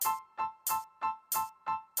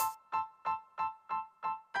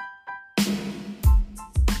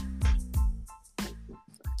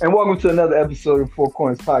And welcome to another episode of Four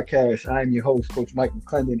Corners Podcast. I am your host, Coach Mike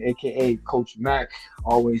McClendon, aka Coach Mac.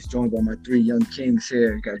 Always joined by my three young kings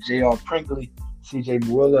here. We got J.R. Pringley, CJ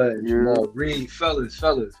Muilla, and Jamal Reed. Fellas,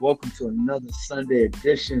 welcome to another Sunday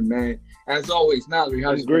edition, man. As always, Mallory,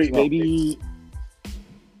 how's it? Great, baby.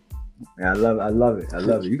 Man, I love it.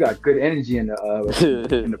 You got good energy in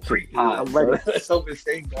the pre-pod. I'm ready. So let's hope it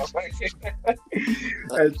stays going.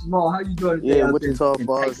 Hey, Jamal, how you doing today? Yeah, Wichita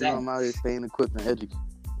Falls, I'm out here staying equipped and educated.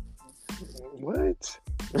 What?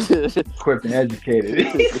 Equipped and educated.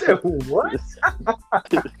 He said, what?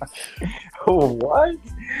 What?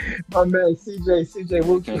 My man, CJ,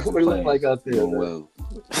 what you look like out there? Well.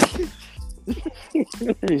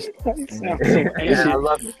 I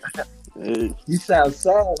love it. You sound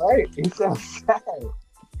sad, right? He sounds sad.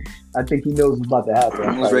 I think he knows what's about to happen.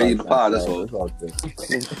 I'm ready to pod. That's all.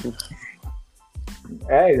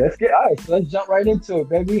 Hey, let's get all right. So let's jump right into it,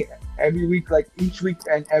 baby. Every week, like each week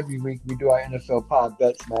and every week, we do our NFL pod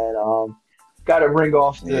bets, man. Got to ring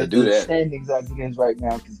off the standings as it is right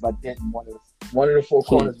now, because if I didn't, one of the four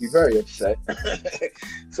corners be very upset.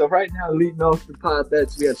 So right now, leading off the pod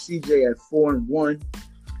bets, we have CJ at 4-1.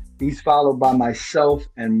 He's followed by myself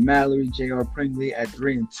and Mallory, J.R. Pringley at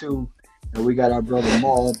 3-2, and we got our brother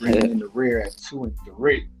Maul bringing in the rear at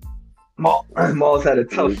 2-3. Maul's had a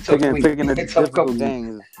tough week. Picking a difficult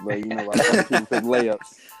games, but you know, like people pick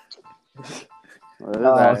layups.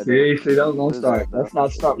 See, don't start. Let's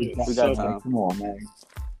not start with that. We got time. Come on, man.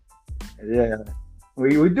 Yeah,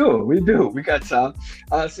 we do. We got time.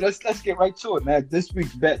 So let's get right to it, man. This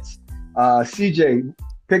week's bets. CJ,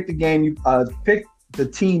 pick the game. You pick the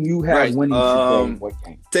team you have winning today. What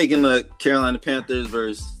game? Taking the Carolina Panthers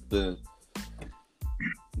versus the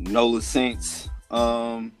NOLA Saints.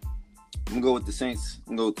 I'm gonna go with the Saints.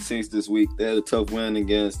 This week. They had a tough win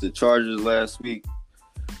against the Chargers last week.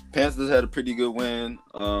 Panthers had a pretty good win.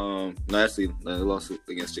 They lost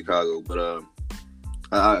against Chicago, but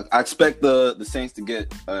I expect the Saints to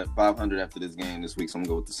get 500 after this game this week, so I'm gonna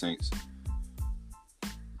go with the Saints.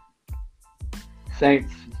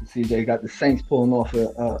 Saints. CJ got the Saints pulling off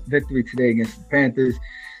a victory today against the Panthers.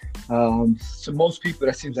 To most people,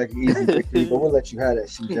 that seems like an easy victory, but we'll let you have that,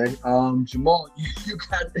 CJ. Jamal, you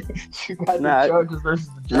got the Chargers versus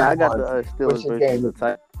the Jaguars. I got the Steelers versus the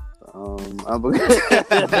Titans. No, you're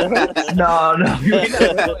not doing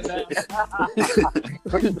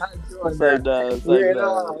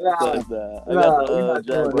that. I got the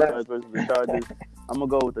Jaguars versus the Chargers. I'm gonna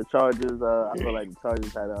go with the Chargers. I feel like the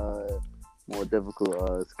Chargers had a more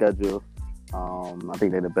difficult schedule. I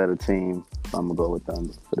think they're the better team, so I'm gonna go with them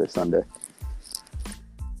for this Sunday.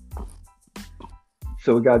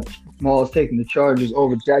 So we got Smalls taking the Chargers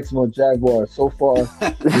over Jacksonville Jaguars. So far, we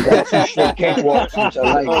got two straight cakewalks, which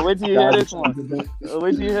I like. Where'd you hear this one?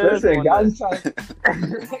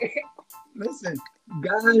 Listen,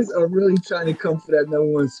 guys are really trying to come for that number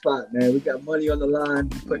one spot, man. We got money on the line.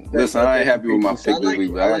 Listen, I ain't happy with my pick this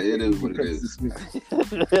week, but it is what it is.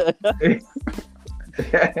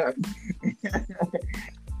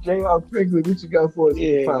 J.R. Pringley, what you got for us?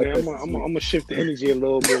 Yeah, man, I'm gonna shift the energy a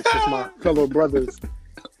little bit since my fellow brothers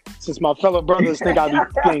think I'll be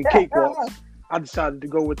playing cakewalks. I decided to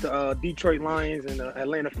go with the Detroit Lions and the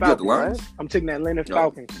Atlanta Falcons. You got the Lions? I'm taking the Atlanta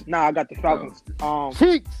Falcons. Nah, I got the Falcons. I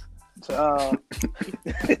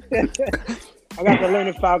got the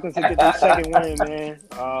Atlanta Falcons to get their second win, man.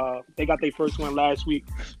 They got their first win last week.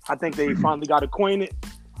 I think they finally got acquainted.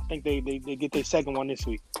 I think they get their second one this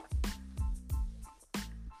week.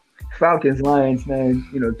 Falcons, Lions, man,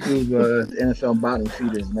 two NFL bottom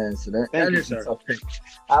feeders, man. So that is a tough pick.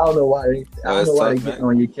 I don't know why they're getting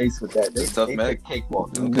on your case with that. They pick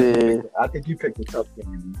cakewalk. I think you picked a tough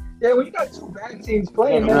game. Yeah, when you got two bad teams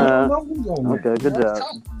playing, man, I don't know who's going to win. Okay, good job.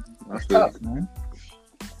 That's tough, man.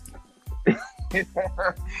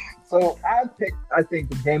 So I think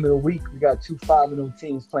the game of the week, we got two 5-0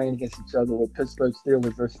 teams playing against each other with Pittsburgh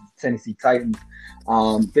Steelers versus the Tennessee Titans.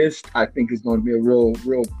 This, I think, is going to be a real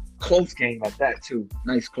close game at that, too.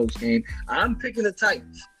 Nice close game. I'm picking the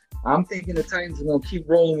Titans. I'm thinking the Titans are going to keep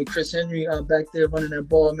rolling with Chris Henry back there running that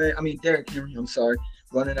ball, man. I mean, Derrick Henry,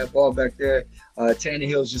 running that ball back there.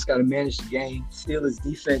 Tannehill's just got to manage the game. Steelers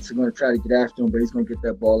defense are going to try to get after him, but he's going to get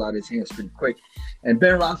that ball out of his hands pretty quick. And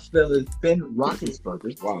Ben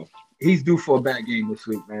Roethlisberger, wow, he's due for a bad game this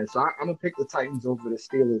week, man. So I'm going to pick the Titans over the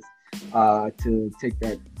Steelers to take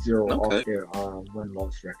that zero off their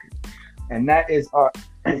win-loss record. And that is our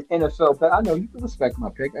NFL bet. I know you can respect my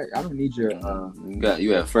pick. I don't need your.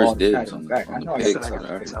 You have first dibs on back. I know I said I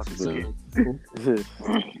got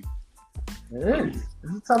It is.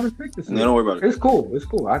 It's the toughest pick this week. No, don't worry about it. It's cool.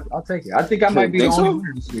 I'll take it. I think I might be the only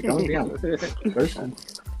winner this week. I'm gonna be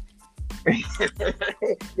honest.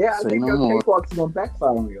 Yeah, I think your cakewalks are gonna backfire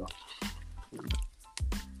on you.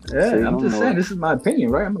 Yeah, I'm just saying. This is my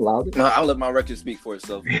opinion, right? I'm allowed it. No, I'll let my record speak for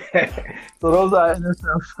itself. So those are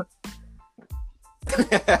NFL.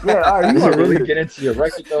 Yeah, all right. You want to really get into your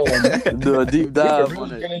record though? Do a deep dive.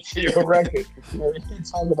 Really get into your record. You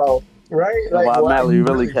talking about right? Like, Bob Marley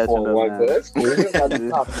really catching up, man. That's cool.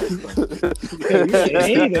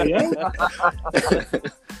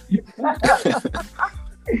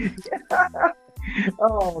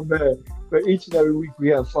 Oh man! But each and every week we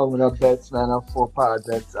have fun with our bets, man. Our 4-pod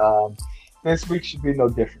bets. This week should be no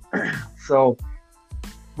different. So,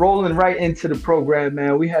 rolling right into the program,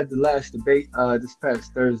 man. We had the last debate this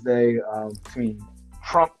past Thursday between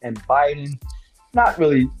Trump and Biden. Not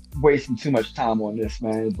really wasting too much time on this,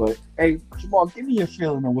 man. But hey, Jamal, give me your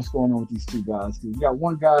feeling on what's going on with these two guys. Because you got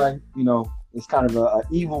one guy, you know, is kind of a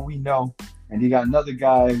evil we know, and you got another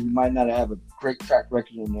guy who might not have a great track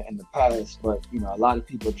record in the past, but you know, a lot of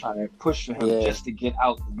people are trying to push for him just to get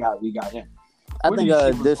out the guy we got in. I think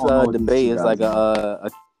this debate is like a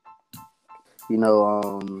you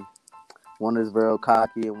know, one is very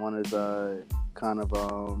cocky and one is kind of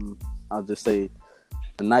I'll just say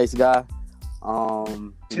a nice guy.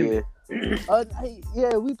 Yeah,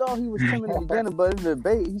 we thought he was timid in the beginning, but in the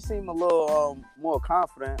debate he seemed a little more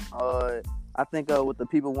confident. I think what the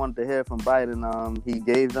people wanted to hear from Biden, he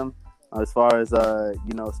gave them as far as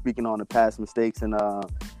you know, speaking on the past mistakes and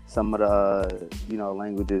some of the you know,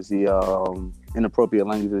 languages he inappropriate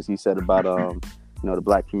languages he said about you know, the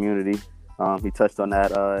black community. He touched on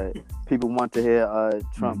that. People want to hear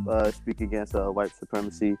Trump speak against white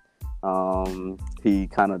supremacy. He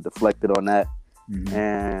kind of deflected on that.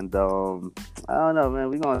 And I don't know, man.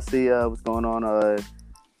 We're gonna see what's going on.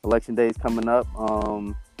 Election day is coming up.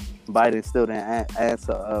 Biden still didn't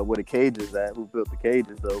answer where the cage is at. Who built the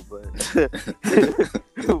cages, though? But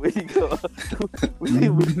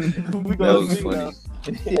we gonna see.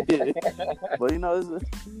 But you know,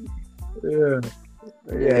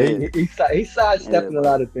 he's sidestepping a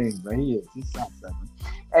lot of things, man. He's sidestepping.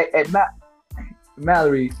 Hey,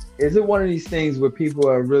 Mallory, is it one of these things where people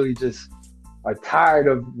are really just are tired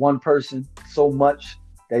of one person so much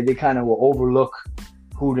that they kind of will overlook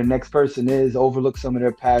who the next person is, overlook some of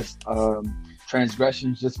their past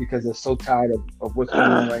transgressions just because they're so tired of what's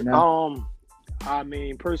going on right now? I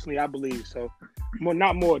mean, personally, I believe so.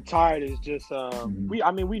 Not more tired, is just we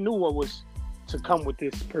knew what was to come with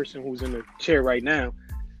this person who's in the chair right now,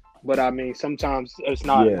 but I mean, sometimes it's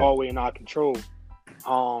not always in our control.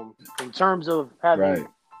 In terms of having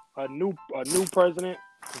a new president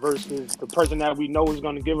versus the person that we know is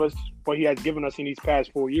going to give us what he has given us in these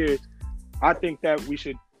past 4 years, I think that we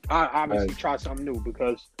should obviously try something new,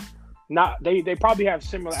 because they probably have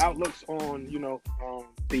similar outlooks on, you know,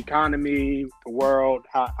 the economy, the world,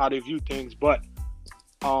 how they view things, but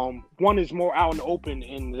one is more out in the open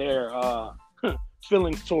in their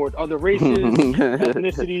feelings toward other races,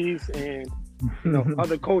 ethnicities, and you know,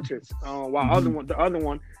 other cultures. While the other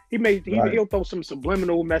one, he'll throw some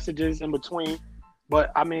subliminal messages in between.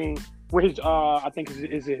 But I mean, with his I think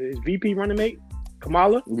is it his VP running mate,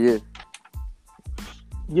 Kamala?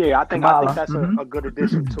 Yeah, I think that's a good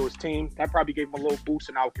addition to his team. That probably gave him a little boost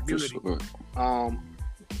in our community. Sure.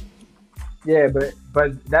 Yeah, but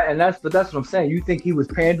that's what I'm saying. You think he was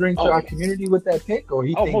pandering to our community with that pick, or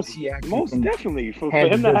he thinks he actually most definitely for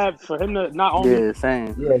him to not only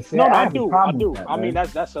same. No, I do. That, I mean,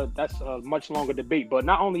 that's a much longer debate. But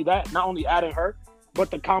not only adding her, but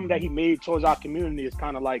the comment that he made towards our community is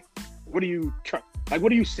kind of like, what are you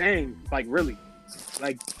saying? Like, really?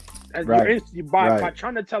 Like, by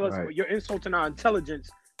trying to tell us you're insulting our intelligence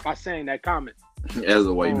by saying that comment. As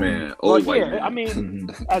a white man, white man. I mean,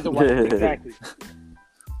 as a white man, exactly.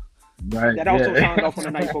 Right. That also signed off on the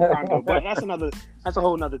 94 crime bill, but that's a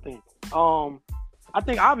whole nother thing. I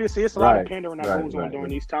think obviously it's a lot of pandering that goes on during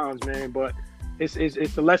these times, man. But it's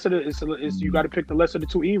the lesser you got to pick the lesser of the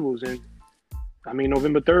two evils, and I mean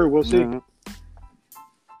November 3rd, we'll see.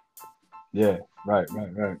 Yeah, right.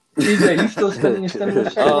 TJ, you still spending your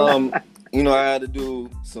stimulus check? You know, I had to do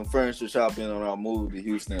some furniture shopping on our move to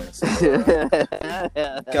Houston. So,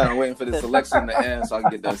 kind of waiting for the selection to end so I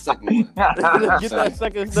can get that second one. Get that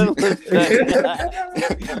second stimulus check.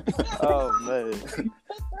 Oh, man.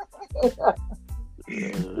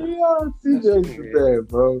 TJ's there,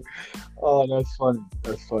 bro. Oh, that's funny.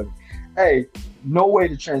 Hey, no way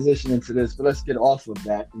to transition into this, but let's get off of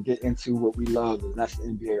that and get into what we love, and that's the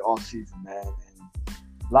NBA offseason, man.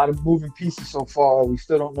 A lot of moving pieces so far. We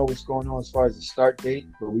still don't know what's going on as far as the start date,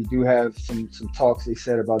 but we do have some talks they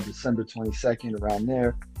said about December 22nd around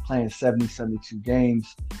there. playing 70, 72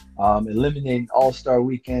 games, eliminating All-Star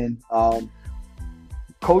Weekend.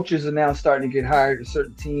 Coaches are now starting to get hired at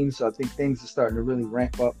certain teams, so I think things are starting to really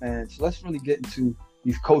ramp up, man. So let's really get into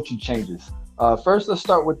these coaching changes. First, let's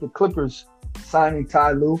start with the Clippers signing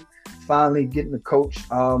Ty Lue, finally getting the coach.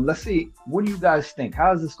 Let's see, what do you guys think?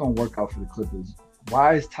 How is this going to work out for the Clippers?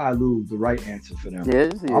 Why is Ty Lue the right answer for them? Yeah.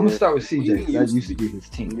 I'm gonna start with CJ. That used to be his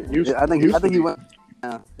team. I think he went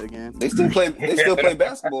again. They still play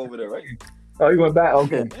basketball over there, right? Oh, you went back?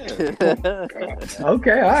 Okay. Yeah.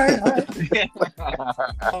 Okay, all right.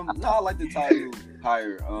 No, I like the Ty Lue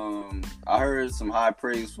hire. I heard some high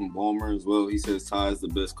praise from Ballmer as well. He says Ty is the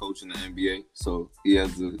best coach in the NBA, so he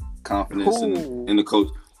has the confidence in the coach.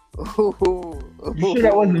 You sure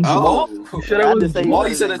that wasn't Jamal? You sure that wasn't Jamal?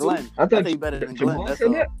 You said that Glenn. I thought he better than Jamal Glenn.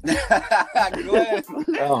 said that. Glenn.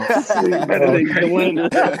 Better than Glenn.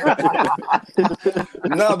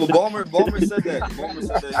 No, but Ballmer said that. Ballmer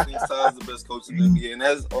said that he thinks Ty's the best coach in the NBA, and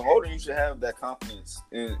as a holder, you should have that confidence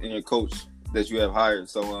in your coach that you have hired.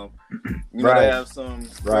 So, they have some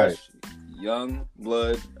fresh, young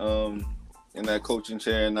blood in that coaching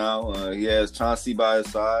chair now. He has Chauncey by his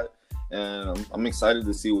side. And I'm excited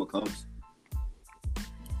to see what comes.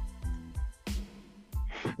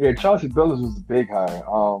 Yeah, Chauncey Billups was the big hire.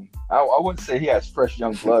 I wouldn't say he has fresh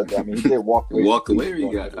young blood. I mean, he did walk away. Where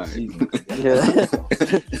you got? Yeah.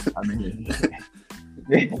 I mean,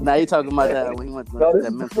 now you talking about that when he went to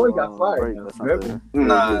that before he got fired.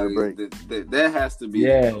 Nah, that has to be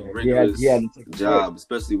a rigorous job,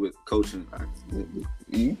 especially with coaching.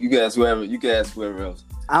 You can ask whoever. You can ask whoever else.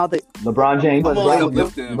 I don't think LeBron James.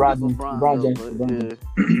 LeBron James.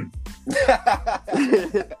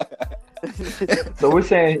 So we're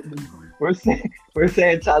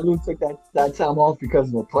saying Ty Lue took that time off because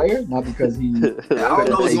of a player, not because he. I don't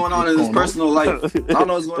know what's going on in his personal life.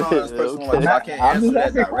 I can't answer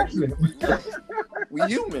that directly. We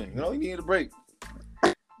human, you need a break.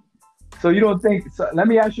 So you don't think? So let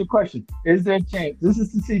me ask you a question: is there a chance? This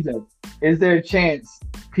is to CJ. Is there a chance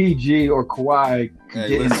PG or Kawhi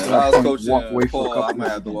walk away for a couple? I might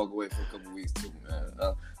have to walk away for a couple weeks too, man.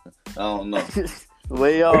 I don't know.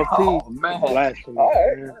 Way off, P. Oh man, all right.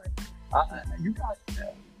 You guys,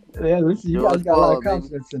 listen, you guys got a lot of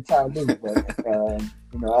confidence in Ty Lue, but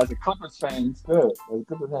as a Clippers fan, it's good.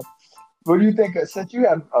 What do you think? Since you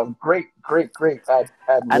have a great admiration, I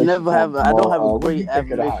don't have a great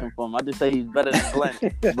admiration for him. I just say he's better than Glenn.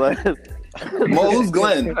 But who's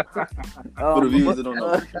Glenn? For the viewers that don't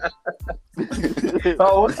know.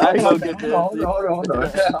 I ain't gonna get this. Hold on.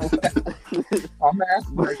 I'm gonna ask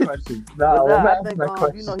my question. I think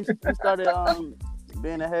he started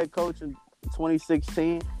being a head coach in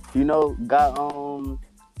 2016.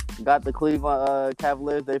 Got the Cleveland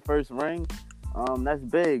Cavaliers their first ring. That's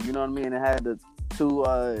big, you know what I mean? It had the two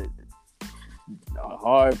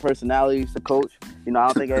hard personalities to coach. I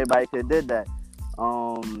don't think everybody could have did that.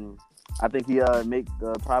 I think he make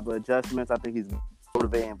the proper adjustments. I think he's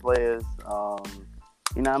motivating players.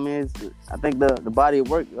 You know what I mean? I think the body of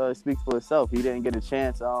work speaks for itself. He didn't get a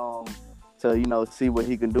chance to see what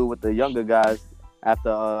he can do with the younger guys after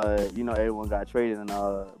everyone got traded and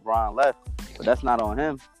Bron left. But that's not on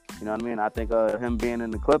him. You know what I mean? I think him being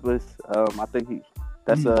in the Clippers, I think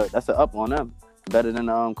that's a up on them. Better than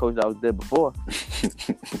the coach that was there before.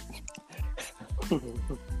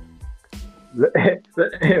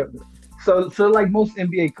 So like most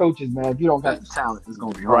NBA coaches, man, if you don't got the talent, it's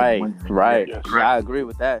gonna be hard. Right. Yes. I agree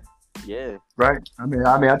with that. Yeah. Right. I mean,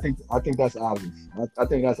 I think that's obvious. I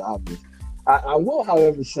think that's obvious. I will,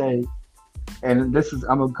 however, say, and I'm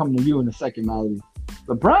gonna come to you in a second, Mallory.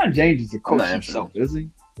 LeBron James is a coach himself, is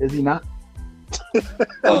he? Is he not? You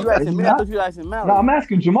asking me? I thought you were asking Mallory. No, I'm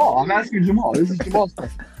asking Jamal. This is Jamal's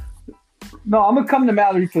question. No, I'm gonna come to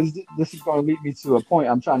Mallory because this is gonna lead me to a point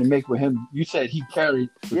I'm trying to make with him. You said he carried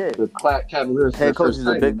the Cavaliers. Head coach is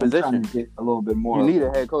a big position. I'm trying to get a little bit more. You need a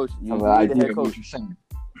head coach. You need a head coach. What you're saying.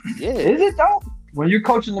 Yeah. Is it though? When you're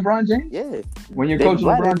coaching LeBron James? Yeah. When you're coaching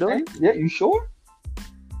LeBron James? Yeah. You sure?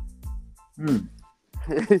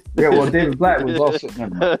 Yeah, well, David Blatt was also.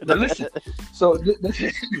 But listen, so this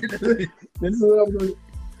is what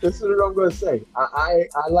I'm going to say. I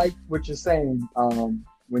like what you're saying.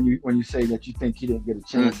 When you say that you think he didn't get a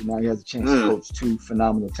chance and now he has a chance to coach two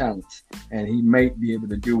phenomenal talents, and he may be able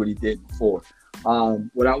to do what he did before.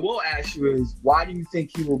 What I will ask you is, why do you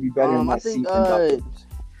think he will be better in my seat than Doc?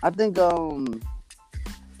 I think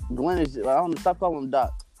Glenn is. I don't stop calling him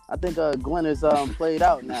Doc. I think Glenn is played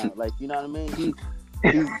out now. Like, you know what I mean?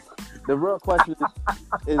 The real question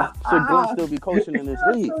is should Glenn still be coaching in this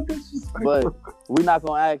league? But we're not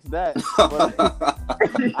gonna ask that. But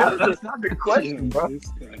that's not the question, bro.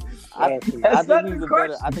 I think he's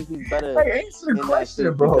better. I think he's better Hey, answer the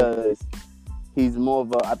question, bro. Because he's more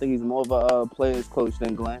of a. I think he's more of a players coach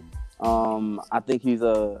than Glenn. I think he's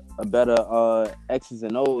a better X's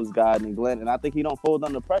and O's guy than Glenn, and I think he don't fold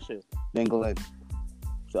under pressure than Glenn.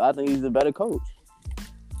 So I think he's a better coach.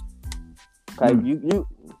 Okay, you.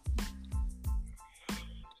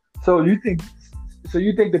 So you think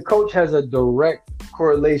the coach has a direct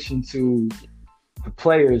correlation to the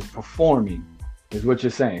players performing? Is what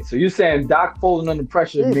you're saying. So you're saying Doc folding under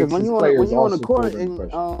pressure makes his players also fold under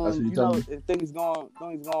pressure. You know, if things going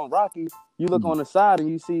rocky, you look on the side and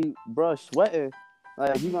you see bruh sweating,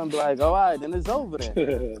 like you're gonna be like, all right, then it's over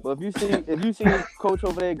then. But if you see coach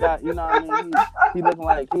over there got, you know what I mean, he looking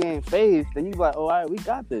like he ain't phased, then you be like, all right, we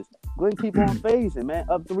got this. Glenn keep on phasing, man.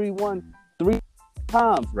 Up 3-1 3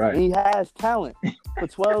 times. Right. And he has talent for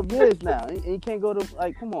 12 years now. And he can't go to,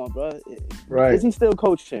 like, come on, bro. Right. Is he still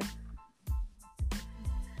coaching?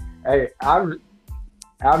 Hey, I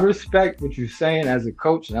respect what you're saying as a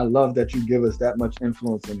coach, and I love that you give us that much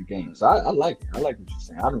influence in the game. So I like it. I like what you're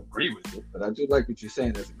saying. I don't agree with it, but I do like what you're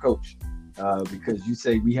saying as a coach, because you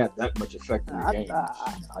say we have that much effect in the game.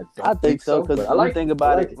 I think so, because when you think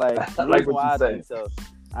about it, I like what you're saying. So,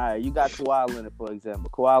 all right, you got Kawhi Leonard, for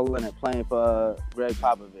example. Kawhi Leonard playing for Greg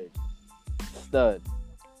Popovich. Stud.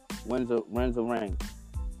 Wins a ring.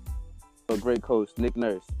 A great coach, Nick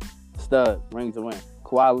Nurse. Stud. Rings a ring.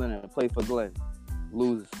 Kawhi Leonard play for Glenn,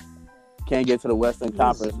 loses, can't get to the Western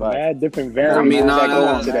Conference. Right? Different variables that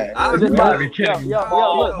go into that. Look, I'm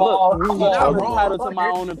entitled to my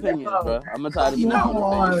own opinion, bro. I'm entitled to my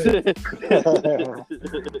own opinion.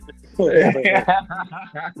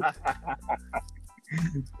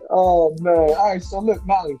 Oh man! All right, so look,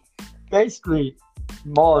 Mally. Basically,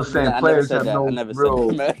 Maul is saying players have no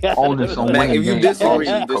real onus on winning. If you disagree,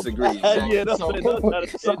 you disagree. Yeah,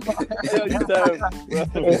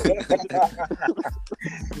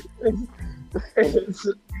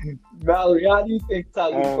 Valerie, how do you think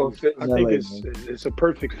Tyler's gonna fit in I think LA, it's a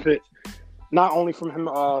perfect fit. Not only from him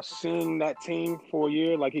seeing that team for a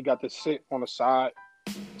year, like he got to sit on the side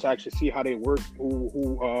to actually see how they work,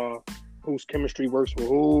 whose chemistry works with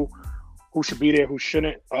who should be there, who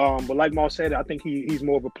shouldn't. But like Maul said, I think he's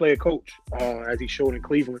more of a player coach, as he showed in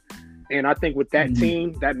Cleveland. And I think with that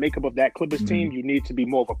team, that makeup of that Clippers team, you need to be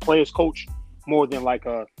more of a players coach, more than like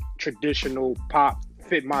a traditional pop,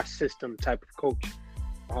 fit my system type of coach.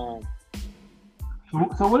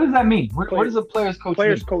 So what does that mean? What does a players coach mean?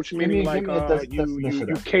 Players coach meaning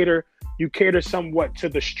you cater somewhat to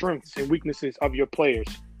the strengths and weaknesses of your players.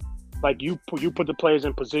 Like you put the players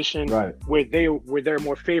in position where they're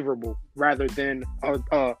more favorable rather than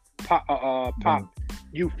pop.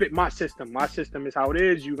 You fit my system. My system is how it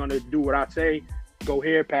is. You're gonna do what I say. Go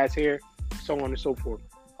here, pass here, so on and so forth.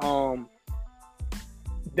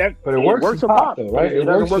 But it works for Pop, though, right? It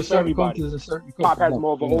doesn't work for everybody. Pop has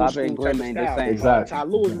more of an old school type of style. Exactly. Ty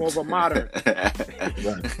Lue is more of a modern.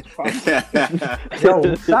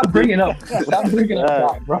 Yo, stop bringing up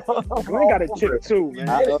that, bro. Glenn got a chip too, man.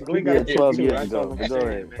 Glenn got a chip 12 too. years That's ago. all I'm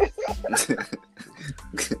saying, man.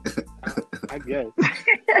 I guess.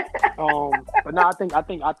 But no, I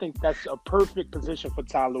think that's a perfect position for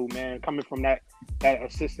Ty Lue, man. Coming from that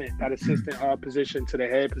assistant position to the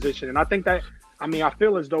head position, and I think that. I mean, I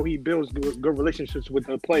feel as though he builds good relationships with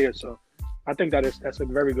the players, so I think that's a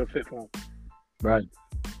very good fit for him. Right.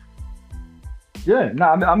 Yeah. No,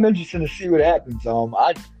 I'm interested to see what happens.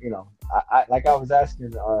 I like I was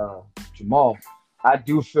asking Jamal, I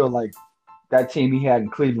do feel like that team he had in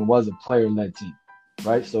Cleveland was a player-led team,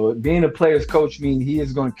 right? So being a player's coach means he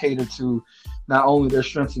is going to cater to not only their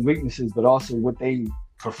strengths and weaknesses, but also what they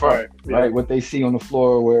prefer, right? What they see on the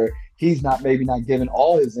floor, where he's not giving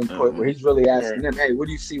all his input, where he's really asking them, hey, what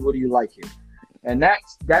do you see? What do you like here? And that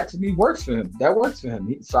to me works for him. That works for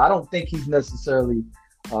him. So I don't think he's necessarily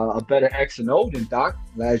a better X and O than Doc,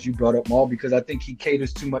 as you brought up, Maul, because I think he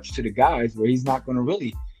caters too much to the guys, where he's not going to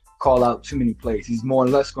really call out too many plays. He's more or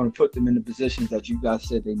less going to put them in the positions that you guys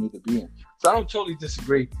said they need to be in. So I don't totally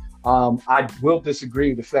disagree. I will disagree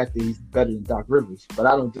with the fact that he's better than Doc Rivers, but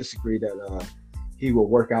I don't disagree that he will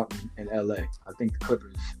work out in LA. I think the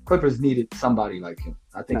Clippers needed somebody like him.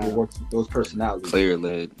 I think it works with those personalities. Player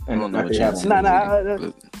led. I don't know what you're saying.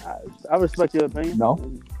 I respect your opinion. No.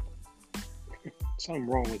 Something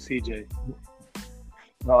wrong with CJ.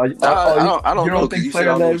 No, I don't you know. Don't think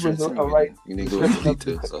player led was a right? You need to go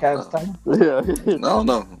into details. Yeah. No.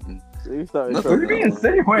 What do you mean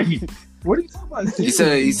insinuating? What are you talking about?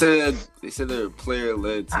 He said they're player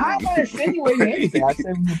led. How am I insinuating anything? I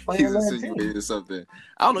said player led or something.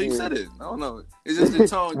 I don't know. You said it. I don't know. It's just the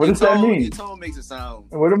tone. What does that mean? Your tone makes it sound.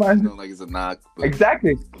 What am I? Like it's a knock. But...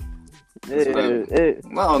 Exactly. I don't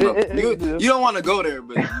know. You don't want to go there,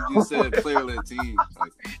 but you just said player-led team.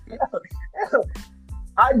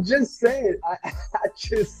 I just said.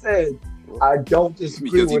 I don't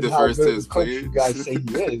disagree with how good of a coach you guys say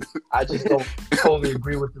he is. I just don't totally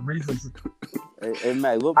agree with the reasons. Hey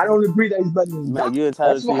Mac, I don't agree that he's better than Mac. You're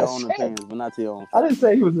entitled to your own opinions, but not to your own. I didn't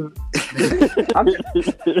say he was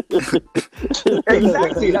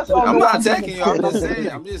exactly. That's why I'm not attacking you. I'm just saying.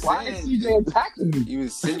 Why is CJ attacking me? You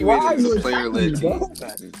insinuated it's a player-led team.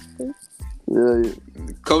 Yeah.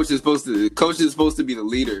 Coach is supposed to be the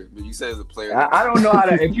leader, but you said as a player. I don't know how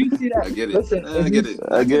to. If you see that, I get it. Listen, I get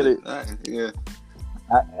it. Right, yeah.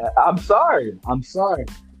 I'm sorry.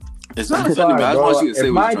 It's not offending me. I just want you to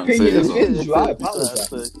say what you're trying to say. My opinion offends you. I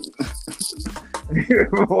apologize.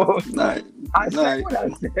 I said what I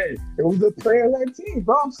said. It was a player-led team,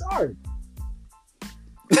 bro. I'm sorry.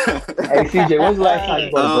 Hey, CJ, when's the last time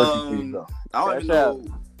you bought a Birkin for yourself? I don't even know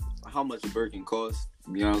how much a Birkin costs,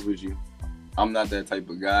 to be honest with you. I'm not that type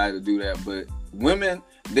of guy to do that, but women,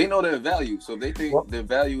 they know their value. So if they think their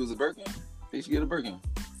value is a Birkin, they should get a Birkin.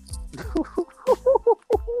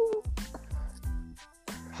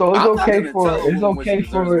 So it's okay for a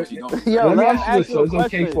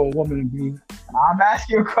woman to be. I'm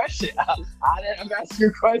asking you a question. I'm asking you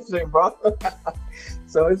a question, bro.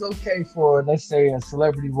 So it's okay for, let's say, a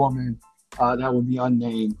celebrity woman that would be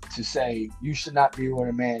unnamed to say you should not be with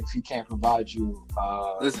a man if he can't provide you.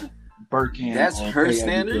 Listen, Birkin. That's her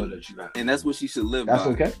standard, and that's what she should live by. That's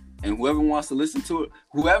okay. And whoever wants to listen to it,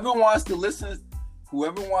 whoever wants to listen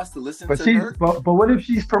to her. But what if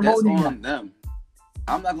she's promoting that's on them?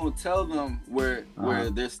 I'm not going to tell them where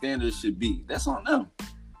their standards should be. That's on them.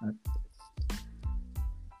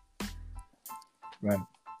 Right.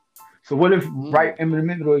 So what if right in the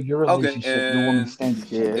middle of your relationship, the woman's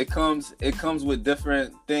standards? It comes with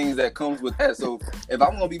different things that comes with that. So if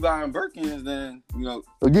I'm gonna be buying Birkins, then Yo,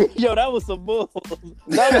 that was some bull.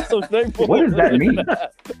 That was some straightforward. What does that mean?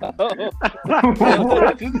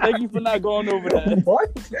 Thank you for not going over that.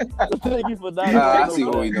 What? Thank you for not. I see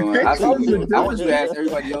what we're doing. I want you to ask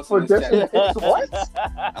everybody else in this chat. What?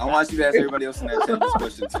 I want you to ask everybody else in that chat this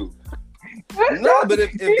question too. No, but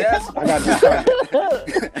if that's I got this.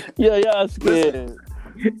 Yeah, I'm scared.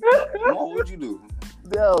 What would you do?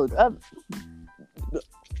 Yo, all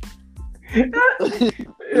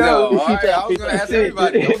right, I was gonna ask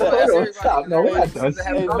everybody. Stop. No, we're not done.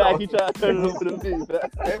 Hey, Mac, you trying to turn it over to me, man.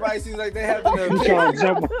 Everybody seems like they have an You trying to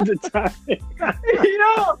jump all the time.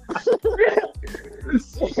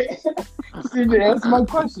 CJ, answer my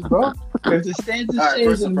question, bro. If the standards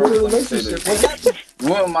change in the relationship, what happens?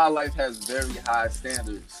 Woman in my life has very high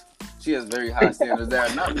standards. She has very high standards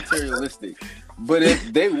that are not materialistic. But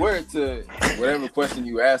if they were to, whatever question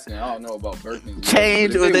you asking, I don't know about Birkins.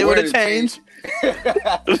 Change, or they were to change.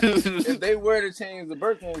 If they were to change the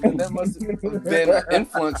Birkins, then that must have been an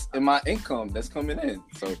influence in my income that's coming in.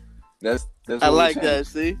 So that's I like that,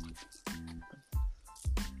 see?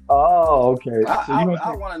 Oh, okay.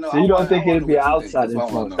 So you don't think it'd be outside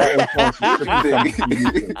influence?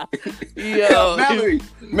 Yo,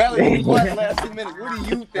 Mallory, you quiet last 2 minutes. What do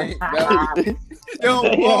you think, Mallory?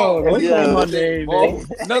 What's on my name, man?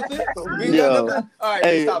 Nothing? We got nothing? All right,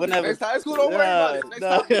 Hey, next topic. whenever- Next time. It's cool. Don't worry about it. Next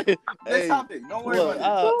topic. Next topic. Don't worry Look,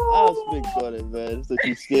 about it. I'll speak for it, man. It's that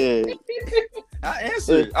you scared. I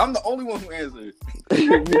answered. I'm the only one who answered.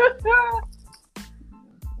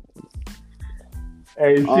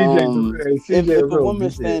 Hey, CJ, If a woman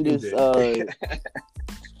standards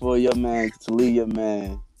for your man to leave your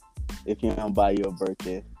man if you don't buy you a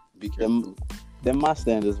birthday, Be careful. then my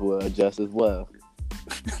standards will adjust as well.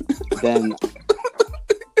 Then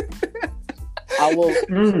I will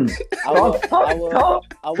purchase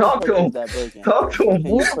that Birkin. Talk to him.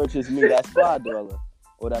 Can you purchase me that $5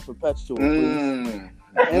 or that perpetual, please?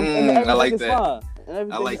 And I like is that. fine. And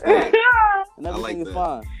everything I like is that. fine. And I everything like is that.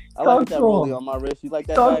 fine. I Talk like that to rollie him. on my wrist. You like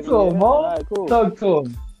that? Talk bag to on him, your head? Mo. All right, cool. Talk to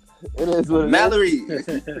him. It is what it is. Mallory.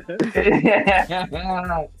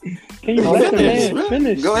 Can you let the man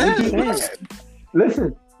finish? Go ahead.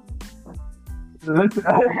 Listen.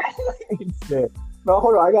 No,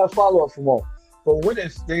 hold on. I got to follow up for more. But what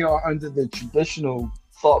if they are under the traditional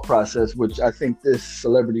thought process, which I think this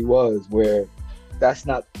celebrity was, where that's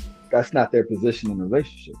not their position in a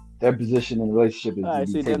relationship. Their position in a relationship is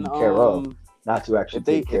to be taken care of, not to actually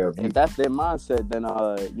take care of you. If that's their mindset, then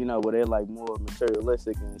where they're like more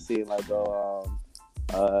materialistic and seeing like,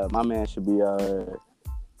 my man should be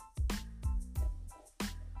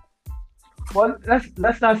Well,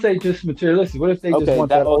 let's not say just materialistic. What if they just want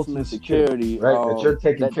that ultimate security, right? That you're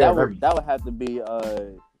taking care of everything. That would have to be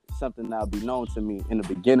something that would be known to me in the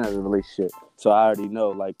beginning of the relationship. So I already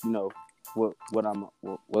know, what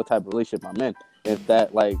type of relationship I'm in. If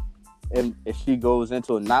that like, and if she goes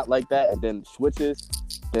into it not like that and then switches,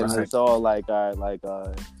 then it's all like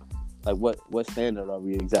what standard are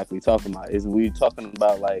we exactly talking about? Is we talking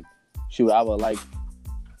about like, shoot, I would like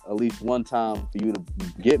at least one time for you to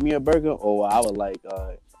get me a Birkin, or I would like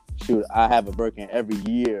shoot, I have a Birkin every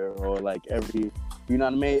year, or like every, you know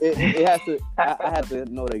what I mean? It has to. I have to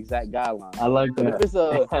know the exact guidelines. I like that. If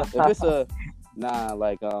it's a nah,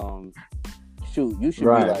 like shoot, you should be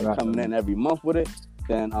like coming in every month with it.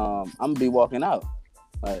 Then I'm gonna be walking out.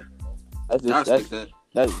 Like that's what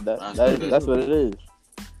it is.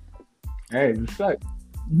 Hey, respect.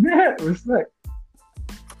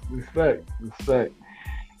 Respect.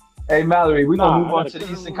 Hey, Mallory, we gonna move on to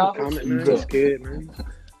the Eastern Conference. Man. That's good, man.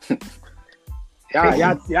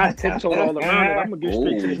 Y'all tiptoed all around it. I'm gonna get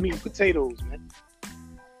straight to the meat and potatoes, man.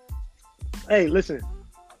 Hey, listen.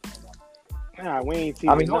 Nah, we ain't teasing.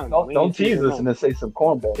 I mean, don't tease us and say some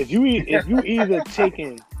cornball. If you either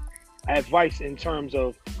taking advice in terms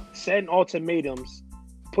of setting ultimatums,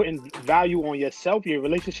 putting value on yourself, your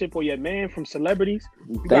relationship, or your man from celebrities,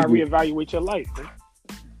 you gotta reevaluate your life, man.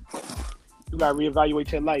 You gotta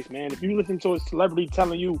reevaluate your life, man. If you listen to a celebrity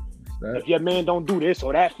telling you if your man don't do this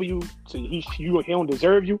or that for you, so he don't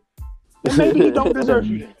deserve you, then maybe he don't deserve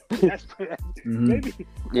you. Maybe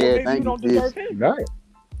you don't deserve him. Right.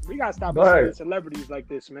 We gotta stop listening to celebrities like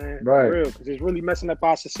this, man. Right. For real, because it's really messing up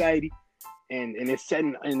our society, and it's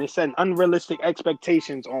setting unrealistic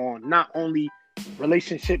expectations on not only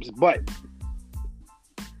relationships but.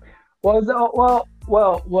 Well.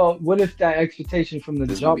 What if that expectation from the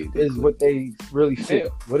jump is what they really feel?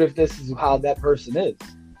 What if this is how that person is?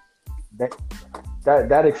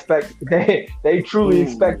 They truly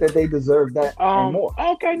expect that they deserve that and more.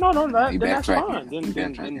 Okay, no, then that's fine.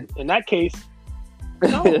 Then in that case.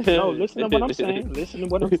 No, listen to what I'm saying.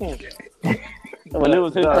 When it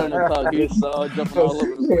was his turn to talk, he was all jumping all over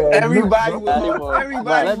the place. Everybody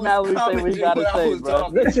let Mallory say what he gotta say, bro.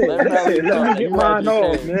 Let me get mine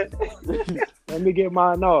off, man. Let me get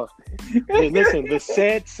mine off. Hey, listen, the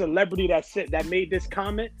said celebrity that made this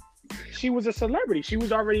comment, she was a celebrity. She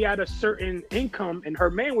was already at a certain income, and her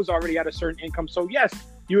man was already at a certain income. So yes,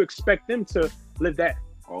 you expect them to live that.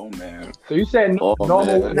 Oh man! So you said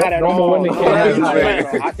normal women can't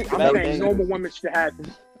have? I'm saying normal women should have.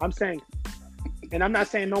 I'm saying, and I'm not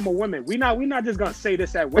saying normal women. We're not just gonna say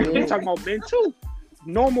this at women. We're talking about men too.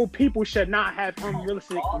 Normal people should not have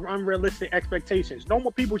unrealistic expectations.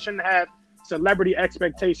 Normal people shouldn't have celebrity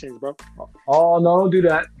expectations, bro. Oh no! Don't do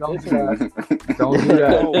that. Don't do that.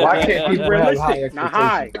 Why can't people have high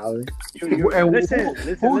expectations? Listen.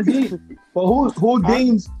 But who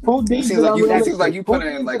deems it unrealistic? That seems like you put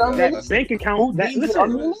it in like that bank account.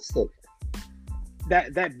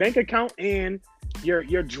 That bank account and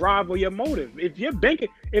your drive or your motive. If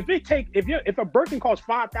a Birkin costs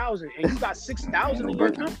 $5,000 and you got $6,000 in your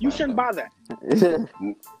account, you shouldn't buy that.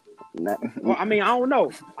 Well, I mean, I don't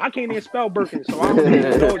know. I can't even spell Birkin, so I don't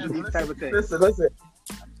even know these type of things. Listen.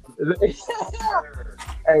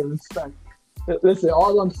 Hey, respect. Listen,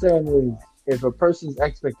 all I'm saying is, if a person's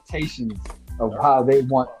expectations of how they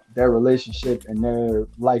want their relationship and their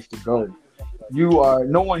life to go,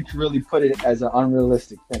 no one can really put it as an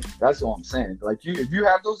unrealistic thing. That's all I'm saying. Like, if you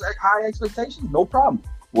have those high expectations, no problem.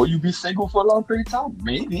 Will you be single for a long period of time?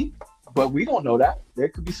 Maybe. But we don't know that. There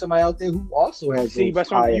could be somebody out there who also has those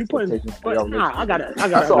high expectations. I gotta.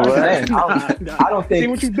 That's all I'm saying. I don't think. See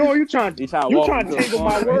what you doing? You trying to tangle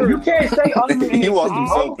my words. You can't say unrealistic. He wants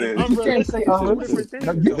himself there. You can't say unrealistic.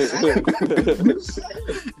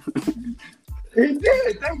 He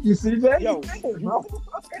did. Thank you, CJ. Yo, he did, bro.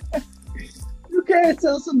 You can't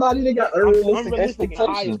tell somebody they got unrealistic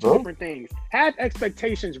expectations, bro. Different things. Have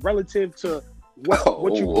expectations relative to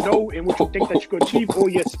what you know and what you think that you can achieve or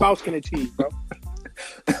your spouse can achieve, bro.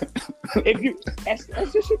 That's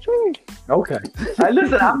just the truth. Okay.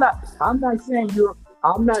 Listen, I'm not saying you're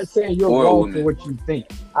wrong for what you think.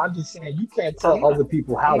 I'm just saying you can't tell other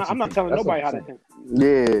people how to think. I'm not telling nobody how to think.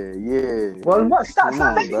 Yeah. Well, stop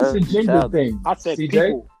making this a gender thing. I said CJ.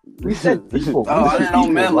 people. We said people. Oh, I didn't know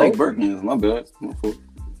men like Birkins. My bad.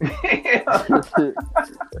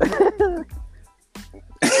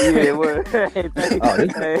 Yeah, well, hey,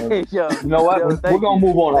 you know what? We're gonna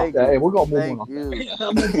move on off that. Hey, we're gonna move on off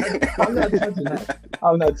that.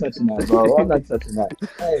 I'm not touching that, bro. I'm not touching that.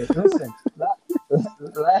 Hey, listen.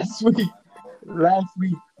 Last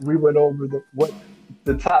week we went over what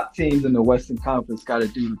the top teams in the Western Conference got to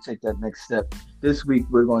do to take that next step. This week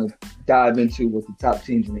we're going to dive into what the top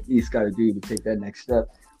teams in the East got to do to take that next step.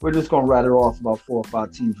 We're just going to rattle off about 4 or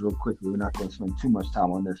 5 teams real quickly. We're not going to spend too much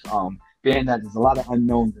time on this. being that there's a lot of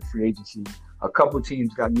unknowns in free agency. A couple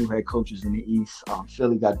teams got new head coaches in the East.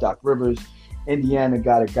 Philly got Doc Rivers. Indiana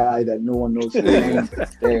got a guy that no one knows his name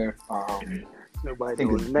that's there. Nobody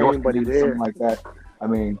knows his name, but he's there. Something like that. I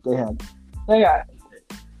mean, they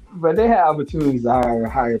had opportunities to hire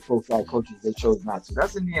higher profile coaches. They chose not to.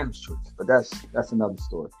 That's Indiana's choice, but that's another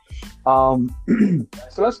story. So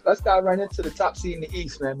let's dive right into the top seed in the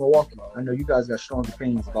East, man. Milwaukee. I know you guys got strong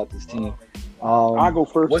opinions about this team. I'll go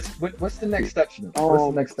first. What's the next step for them? What's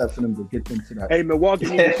the next step for them to get them to that? Hey, Milwaukee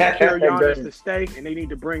needs to secure Giannis to stay, and they need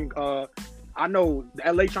to bring. I know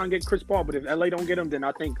LA trying to get Chris Paul, but if LA don't get him, then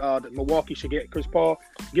I think Milwaukee should get Chris Paul,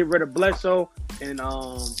 get rid of Bledsoe, and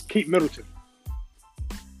keep Middleton.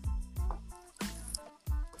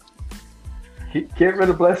 Get rid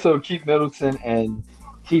of Bledsoe, keep Middleton, and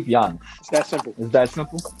keep Giannis. It's that simple. Is that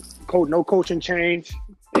simple? No coaching change.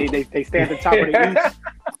 They stay at the top of the East.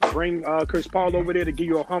 Bring Chris Paul over there to give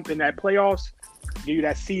you a hump in that playoffs. Give you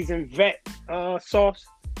that seasoned vet sauce.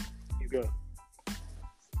 You good.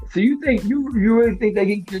 So you think you really think they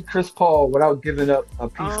can get Chris Paul without giving up a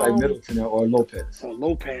piece like Middleton or Lopez?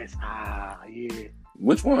 Lopez, yeah.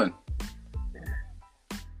 Which one?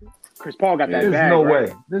 Chris Paul got that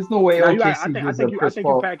bag. There's no way. I think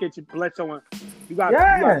you package Bledsoe and you got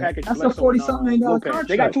package that's Bledsoe. That's a $40-something million contract.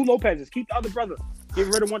 They got two Lopez's. Keep the other brother. Get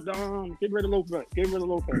rid of one. Get rid of Lopez.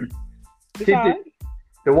 The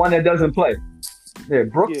one that doesn't play. Yeah,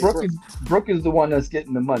 Brooke is the one that's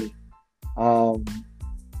getting the money.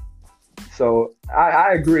 So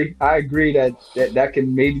I agree. I agree that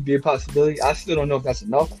can maybe be a possibility. I still don't know if that's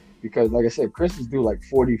enough because, like I said, Chris is due like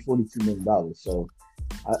 $42 million. So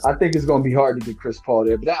I think it's going to be hard to get Chris Paul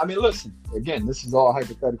there. But listen, again, this is all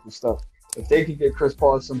hypothetical stuff. If they can get Chris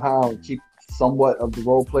Paul somehow and keep somewhat of the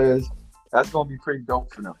role players, that's going to be pretty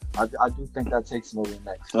dope for them. I do think that takes them over the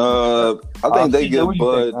next. I think they give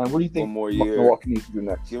Bud what do you think one more year. Milwaukee needs to do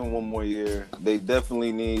next? Give him one more year. They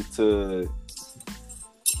definitely need to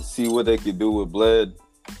see what they could do with Bled.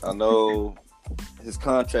 I know his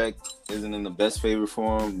contract isn't in the best favor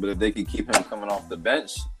for him, but if they could keep him coming off the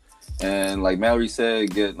bench and, like Mallory said,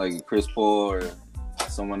 get like Chris Paul or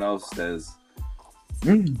someone else that's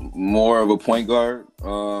more of a point guard.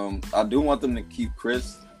 I do want them to keep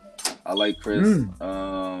Chris. I like Chris.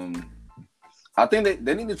 I think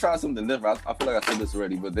they need to try something different. I feel like I said this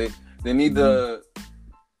already, but they need to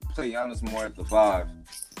play Giannis more at the 5.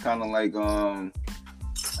 Kind of like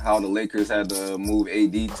how the Lakers had to move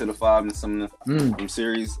AD to the 5 in some of the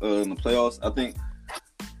series in the playoffs. I think,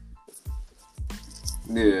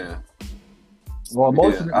 yeah. Well,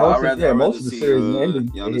 most of the series ending,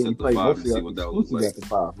 Giannis at the 5 and see what that looks like. At the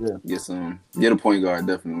 5, yeah. Get a point guard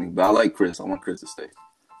definitely, but I like Chris. I want Chris to stay.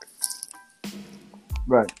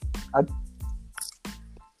 Right. I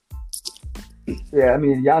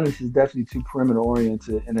mean, Giannis is definitely too perimeter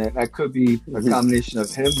oriented, and that could be a combination of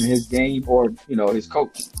him and his game, or his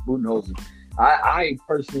coach Budenholzer. I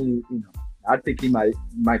personally, I think he might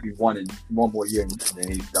be one more year and then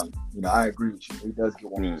he's done. I agree with you. He does get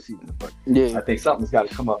one more season, but I think something's got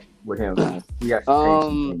to come up with him. He has to change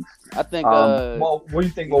some things. I think. What do you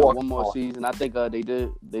think? One more season. I think they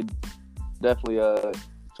definitely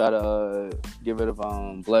try to get rid of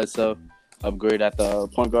Bledsoe, upgrade at the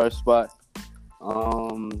point guard spot.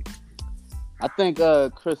 I think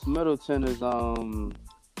Chris Middleton is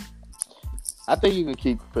I think you can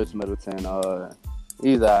keep Chris Middleton.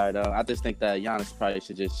 He's alright. I just think that Giannis probably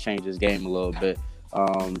should just change his game a little bit.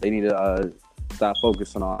 They need to stop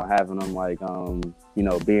focusing on having him like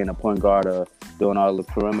being a point guard or doing all the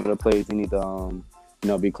perimeter plays. He need to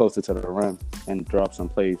be closer to the rim and drop some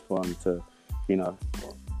plays for him to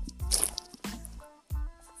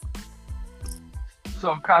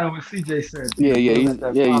So kind of what CJ said.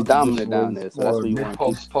 He's dominant down there. So that's what you want to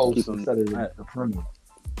keep him instead of at the perimeter.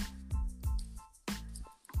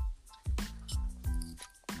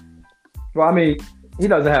 Well, I mean, he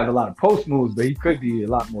doesn't have a lot of post moves, but he could be a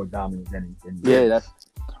lot more dominant than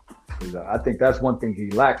I think that's one thing he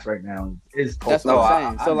lacks right now is post. That's what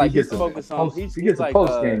I'm saying. So like he's focused on he gets a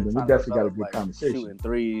post game, then we definitely got a good conversation. Shooting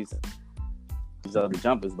threes, these other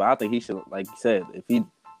jumpers, but I think he should, like you said, if he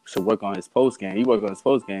should work on his post game. He work on his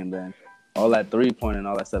post game, then all that 3-point and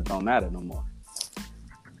all that stuff don't matter no more.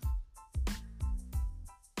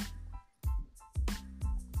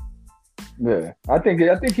 Yeah, I think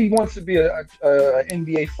he wants to be a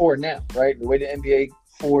NBA 4 now, right? The way the NBA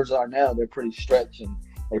 4s are now, they're pretty stretched and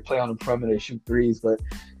they play on the perimeter, they shoot threes. But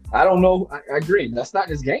I don't know. I agree. That's not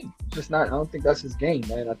his game. It's just not. I don't think that's his game,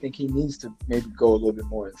 man. I think he needs to maybe go a little bit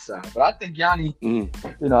more inside. But I think Yanni,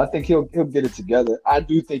 I think he'll get it together. I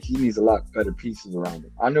do think he needs a lot better pieces around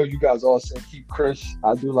him. I know you guys all say keep Chris.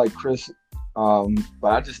 I do like Chris, but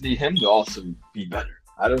I just need him to also be better.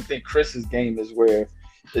 I don't think Chris's game is where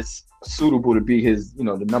it's suitable to be his, the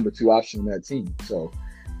number 2 option in that team. So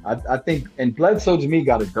I think, and Bledsoe to me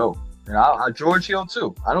got to go. And George Hill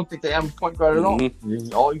too. I don't think they have a point guard at all.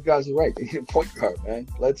 All you guys are right. They need a point guard, man.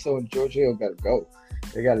 Bledsoe and George Hill got to go.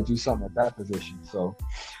 They got to do something at that position. So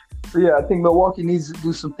yeah, I think Milwaukee needs to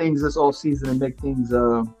do some things this offseason and make things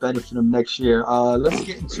better for them next year. Let's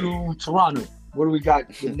get into Toronto. What do we got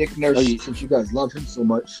with Nick Nurse? Since you guys love him so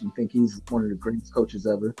much and think he's one of the greatest coaches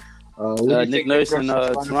ever. Nick Nurse and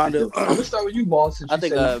Toronto. I'm gonna start with you, boss. I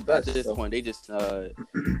think at this point they just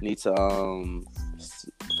need to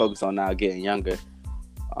focus on now getting younger,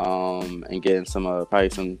 and getting some probably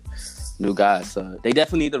some new guys. They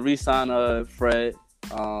definitely need to re-sign Fred.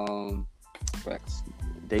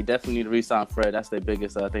 They definitely need to re-sign Fred. That's their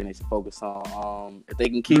biggest thing they should focus on. If they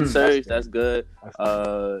can keep Serge, that's good.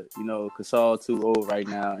 Gasol too old right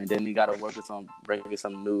now, and then you got to work with bringing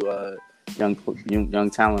some new young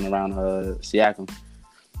talent around Siakam.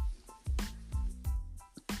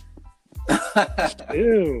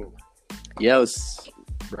 Ew. Yes.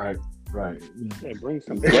 Right. Yeah, bring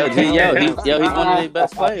some. He's one of their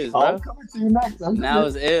best players, bro. I'm coming to you next. Now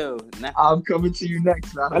it's ill. I'm coming to you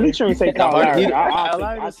next. Man. At least you ain't say Kyle Lowry.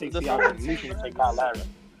 I think say Siakam. At least you ain't say Kyle Lowry.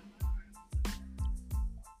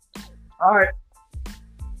 All right.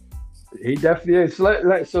 He definitely is.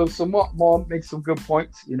 So Mark makes some good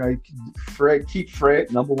points. Keep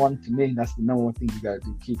Fred number one to me. That's the number one thing you got to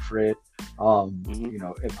do. Keep Fred.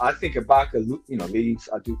 If I think Ibaka, leaves,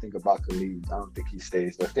 I do think Ibaka leaves. I don't think he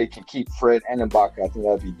stays. But if they can keep Fred and Ibaka, I think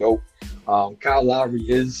that'd be dope. Kyle Lowry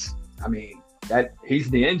is, he's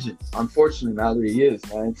the engine. Unfortunately, now that he is,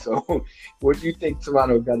 man. So, what do you think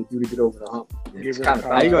Toronto got to do to get over the hump?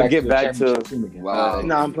 How you gonna get back to? Wow.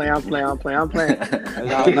 No, I'm playing. Not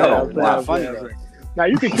funny. Now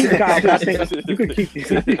you can keep Kyle, but I think you can keep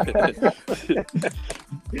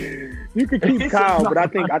you can keep Kyle, but I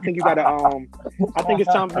think you gotta I think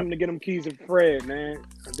it's time for him to get him keys of Fred, man.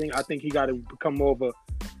 I think he gotta become more of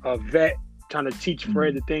a vet, trying to teach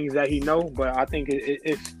Fred the things that he know. But I think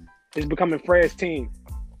it's becoming Fred's team.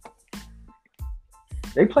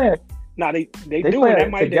 They play. Nah, they do. That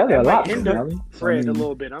might hinder Fred a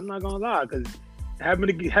little bit. I'm not gonna lie, because having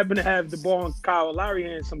to have the ball in Kyle Lowry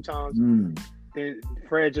hands sometimes. Then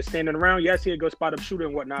Fred just standing around. Yes, he'll go spot up shooter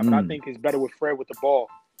and whatnot, but I think it's better with Fred with the ball.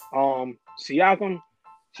 Siakam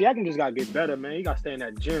just gotta get better, man. He gotta stay in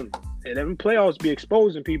that gym. And them playoffs be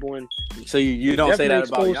exposing people, and so you don't say that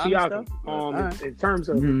about Giannis, Siakam. In terms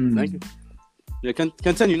of thank you. Yeah,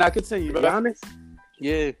 continue. Not continue, bro. Giannis.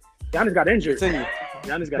 Yeah, Giannis got injured. Continue.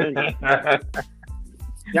 Giannis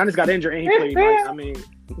got injured, and he played.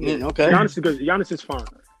 Okay. Giannis is fine.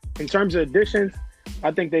 In terms of additions,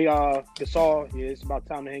 I think they Gasol. Yeah, it's about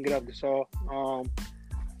time to hang it up. Gasol.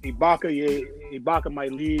 Ibaka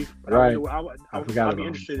might leave. But right. I'll be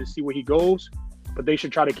interested to see where he goes. But they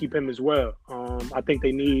should try to keep him as well. I think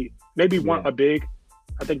they need maybe a big.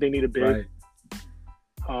 I think they need a big.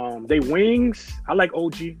 Right. They wings. I like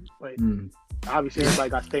OG. Like obviously everybody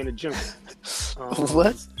got to stay in the gym.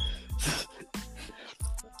 What?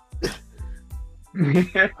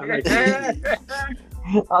 I like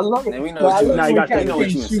I love it. And we know what you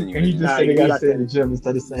insinuating. And he just said he got to stay in the gym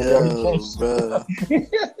instead of saying, bro.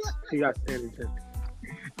 He got to stay in the gym.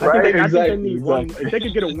 Right, I think they need one. If they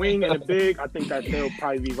could get a wing and a big, I think that they'll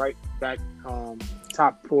probably be right back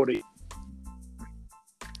top 40.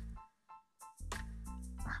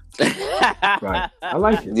 Right. I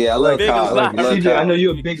like it. Yeah, I love Kyle. I know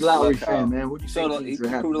you're a big Lowry fan, man. What do you think? He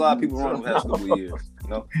proved a lot of people wrong the past couple of years,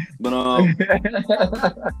 But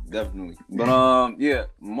definitely. But yeah,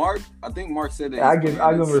 Mark. I think Mark said that I give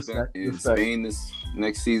respect in Spain this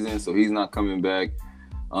next season, so he's not coming back.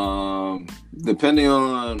 Depending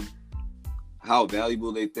on how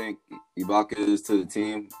valuable they think Ibaka is to the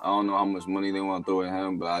team, I don't know how much money they want to throw at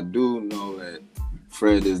him, but I do know that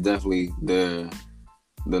Fred is definitely the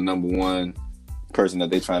number one person that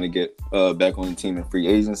they're trying to get back on the team in free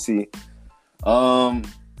agency. Siakam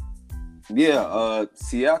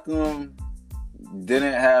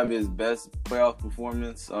didn't have his best playoff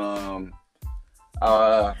performance.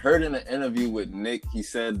 I heard in an interview with Nick, he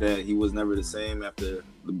said that he was never the same after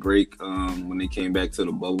the break when they came back to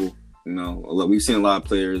the bubble. We've seen a lot of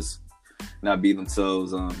players not beat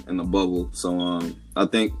themselves in the bubble. So I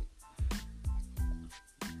think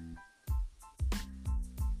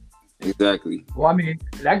Exactly. Well, I mean,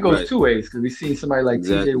 that goes two ways because we've seen somebody like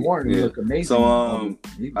T.J. Warren look amazing. So,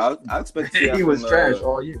 I expect he was trash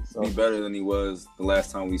all year. So. Be better than he was the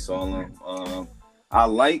last time we saw him.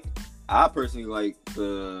 I personally like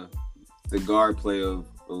the guard play of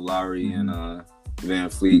Lowry and Van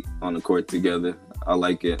Fleet on the court together. I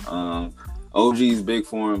like it. OG's big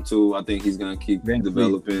for him too. I think he's gonna keep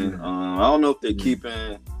developing. I don't know if they're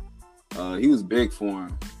keeping. He was big for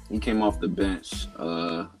him. He came off the bench.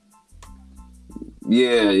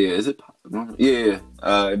 Is it? Yeah.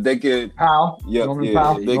 If they could, Powell.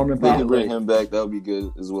 Powell. They could bring him back. That would be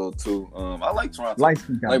good as well too. I like Toronto.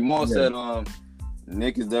 Like Mo said,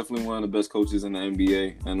 Nick is definitely one of the best coaches in the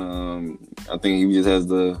NBA, and I think he just has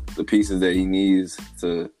the pieces that he needs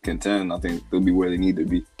to contend. I think they'll be where they need to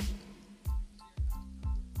be.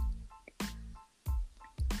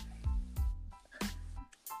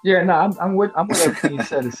 Yeah, no, I'm with everything you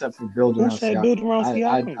said except for building around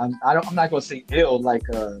Siakam. I'm not gonna say ill like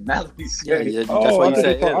Malachi Smith. Yeah, that's why you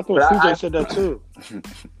said ill. I thought CJ said that too.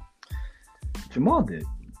 Jamal did.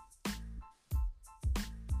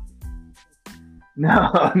 No.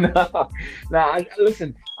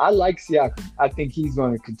 Listen, I like Siakam. I think he's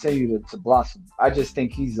going to continue to blossom. I just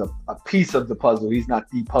think he's a piece of the puzzle. He's not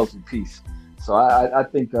the puzzle piece. So I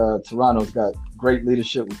think Toronto's got great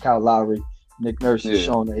leadership with Kyle Lowry. Nick Nurse has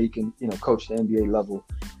shown that he can, coach the NBA level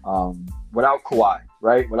without Kawhi,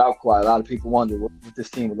 right? Without Kawhi, a lot of people wonder what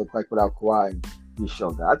this team would look like without Kawhi. And he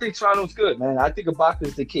showed that. I think Toronto's good, man. I think Ibaka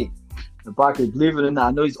is the key. Ibaka, believe it or not,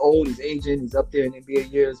 I know he's old, he's aging, he's up there in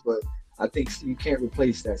NBA years, but I think you can't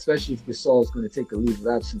replace that, especially if Gasol is going to take a leave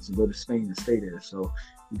of absence and go to Spain and stay there. So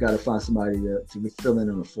you got to find somebody to fill in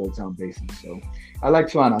on a full-time basis. So I like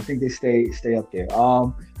Toronto. I think they stay up there.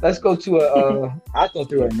 Let's go to I thought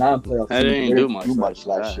they were a non-playoff team. They didn't do much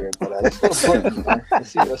last year, but let's go to Brooklyn, man.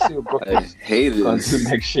 Let's see what Brooklyn's going to do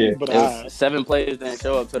next year. But 7 players didn't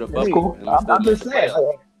show up to the bubble. Cool. I'm just saying.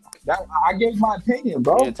 I gave my opinion,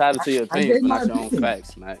 bro. You're entitled to your opinion, but not your own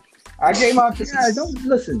facts, man. I gave my opinion. Don't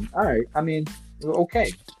listen. All right. I mean, okay.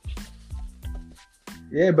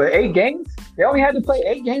 Yeah, but 8 games? They only had to play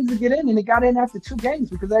 8 games to get in, and they got in after 2 games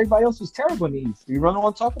because everybody else was terrible in the East. Do you really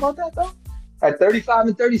want to talk about that, though? At 35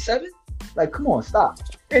 and 37? Like, come on, stop.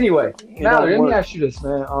 Anyway, now let me ask you this,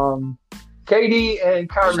 man. KD and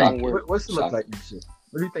Kyrie, what's it look like next year?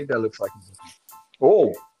 What do you think that looks like?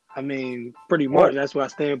 Oh. I mean, pretty much. That's where I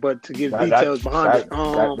stand, but to give details behind it.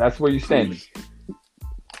 That's where you stand.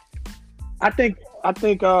 I think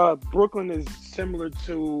Brooklyn is similar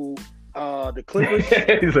to the Clippers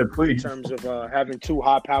in terms of having 2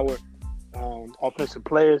 high-powered offensive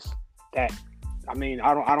players. That I mean,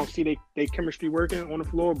 I don't see they chemistry working on the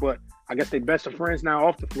floor, but I guess they best of friends now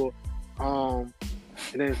off the floor. And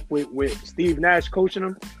then with Steve Nash coaching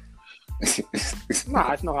them, it's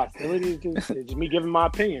no hostility. It's just me giving my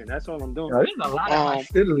opinion. That's all I'm doing. There's a lot of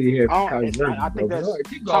hostility here. I think that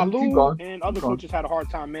Kalu and other coaches had a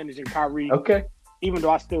hard time managing Kyrie. Okay. Even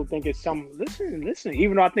though I still think it's some listen.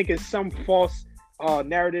 Even though I think it's some false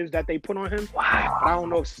narratives that they put on him. Wow. I don't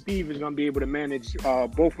know if Steve is going to be able to manage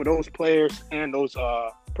both of those players and those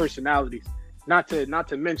personalities. Not to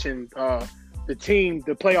mention the team,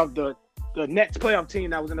 the Nets playoff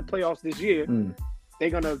team that was in the playoffs this year. They're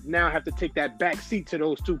going to now have to take that back seat to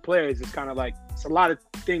those 2 players. It's kind of like, it's a lot of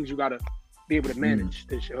things you got to be able to manage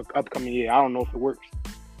this upcoming year. I don't know if it works.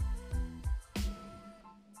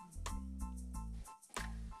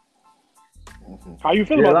 How you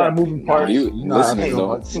feel about that? A lot of moving parts.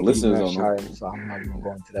 Listeners don't. So I'm not even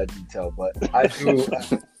going into that detail, but I do.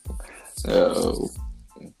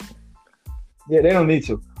 Yeah, they don't need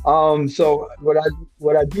to. So what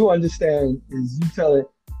I do understand is you tell it.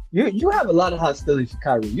 You have a lot of hostility for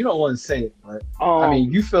Kyrie. You don't want to say it, right? I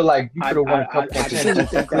mean, you feel like you could have won a couple of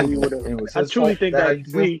championships. I truly think that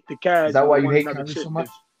we, the Cavs, is that why you hate Kyrie so much?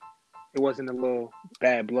 It wasn't a little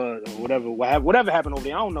bad blood or whatever happened over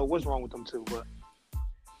there. I don't know what's wrong with them two, but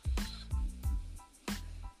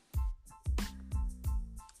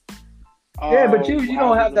yeah, but you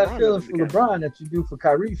don't have that feeling for LeBron that you do for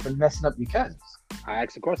Kyrie for messing up your Cavs. I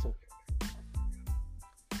asked a question.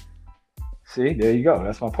 See, there you go.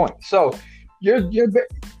 That's my point. So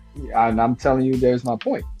and I'm telling you, there's my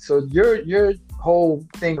point. So your whole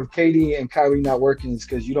thing of KD and Kyrie not working is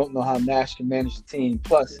because you don't know how Nash can manage the team.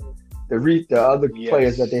 Plus, the other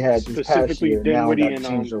players that they had this past year now got to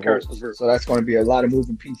change their roles. So that's going to be a lot of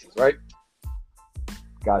moving pieces, right?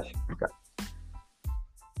 Gotcha. Okay.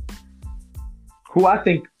 Who I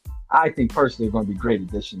think personally are going to be great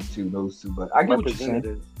additions to those 2, but I get what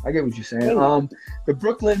you're saying. The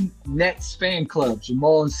Brooklyn Nets fan club,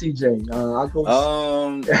 Jamal and CJ.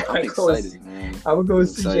 I'm excited, man. man. I would go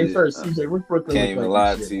with CJ first. CJ, what Brooklyn can't even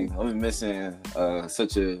lie to you. I've been missing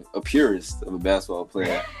such a purist of a basketball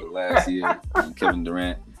player for last year, Kevin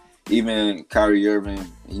Durant. Even Kyrie Irving,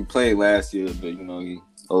 he played last year, but he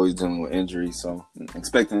always dealing with injuries. So I'm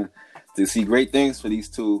expecting to see great things for these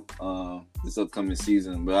two this upcoming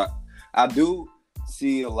season. But I do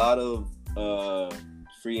see a lot of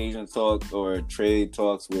free agent talk or trade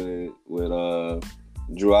talks with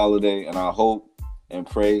Jrue Holiday, and I hope and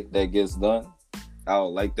pray that gets done. I would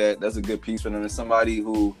like that. That's a good piece for them. It's somebody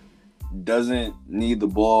who doesn't need the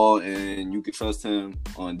ball, and you can trust him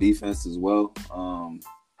on defense as well.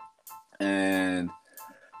 And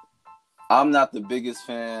I'm not the biggest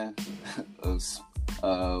fan of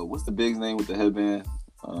what's the big's name with the headband?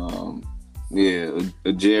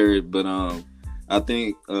 Jared. But I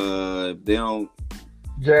think they don't.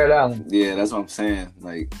 Jared Allen. Yeah, that's what I'm saying.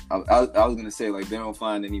 Like I was gonna say, like they don't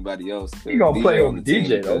find anybody else. He gonna DJ play on the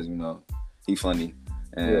DJ because he funny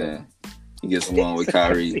and he gets along with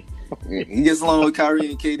Kyrie. He gets along with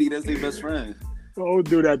Kyrie and KD. That's their best friend. Don't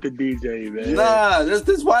do that to DJ, man. Nah,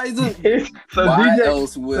 that's why he's a. So why DJ,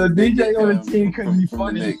 else would so DJ on the team because he's from the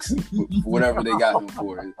funny. Knicks, whatever they got him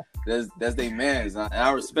for. That's their man's.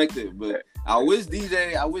 I respect it, but I wish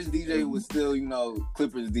DJ was still,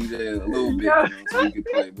 Clippers DJ a little bit, so he could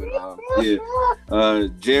play.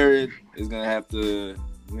 But Jared is gonna have to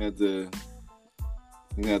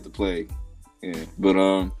play. Yeah, but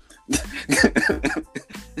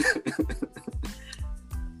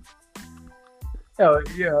Oh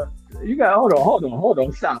yeah, you got hold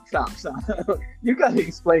on, stop. You gotta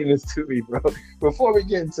explain this to me, bro. Before we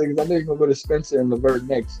get into, because I know you're gonna go to Spencer and LeVert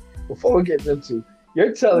next. Before we get into,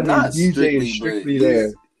 you're telling me DJ is strictly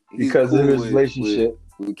there because of his relationship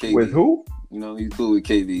with KD. With who? He's cool with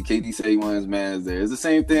KD. KD say he wants his man's there. It's the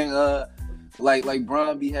same thing. Like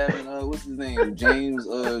Bron be having what's his name? James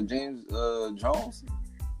Jones.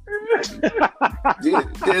 Yeah,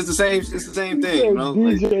 it's the same thing,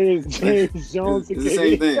 DJ is James Jones. It's the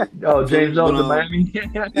same thing. Oh, James Jones in Miami.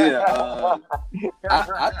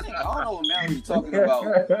 I don't know what Mallory talking about.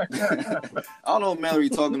 I don't know what Mallory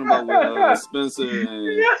talking about with Spencer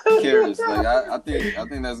and Karis. Like I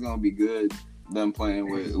think that's gonna be good. Them playing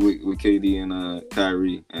with KD and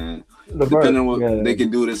Kyrie, and depending on what they can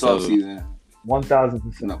do this offseason.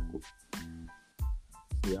 1,000%. No.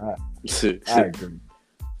 Yeah, I agree.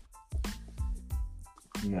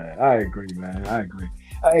 Yeah, I agree, man. I agree.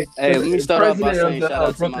 Hey, let me start off by saying shout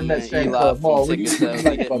out to my man Eli from Ticket Sales.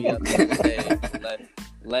 Hit me up the other day.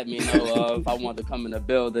 Let me know if I want to come in the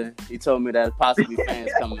building. He told me that possibly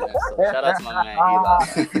fans coming in. So shout out to my man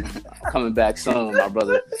Eli. Coming back soon, my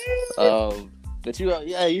brother. But you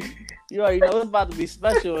already know it's about to be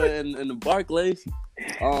special in the Barclays.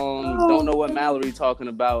 Don't know what Mallory talking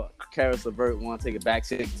about. Karis LeVert want to take a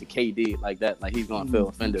backseat to KD like that, like he's gonna feel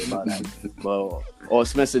offended by that. But or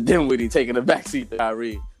Spencer Dinwiddie taking a backseat to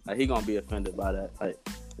Kyrie, like he gonna be offended by that. Like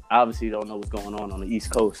obviously don't know what's going on the East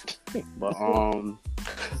Coast. But I'm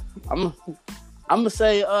gonna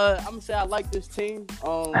say I like this team.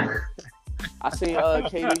 I seen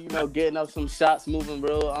KD, getting up some shots, moving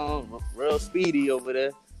real speedy over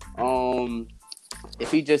there.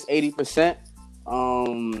 If he just 80%.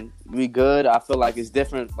 We good. I feel like it's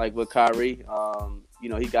different, like with Kyrie.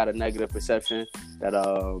 He got a negative perception that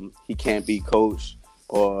he can't be coached,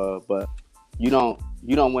 but you don't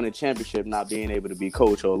win a championship not being able to be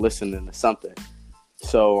coached or listening to something.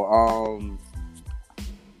 So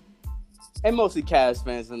and mostly Cavs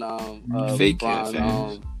fans and fake Cavs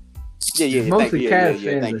fans. Mostly Cavs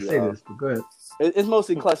fans that say this, but go ahead. It's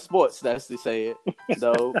mostly Clutch Sports that's to say it,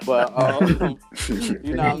 though. But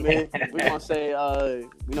you know what I mean. We're gonna say,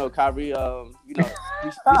 Kyrie. He's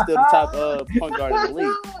still the top point guard in the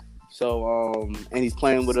league. So, and he's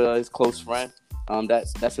playing with his close friend.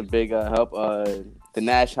 That's a big help. The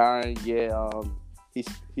Nash hiring, he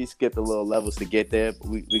skipped a little levels to get there. But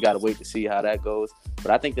we got to wait to see how that goes. But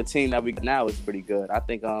I think the team that we got now is pretty good. I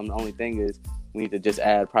think the only thing is we need to just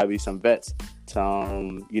add probably some vets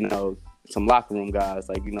to some locker room guys,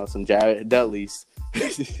 like, some Jared Dudleys.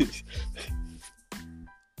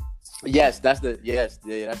 Yes. That's and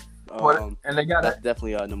they got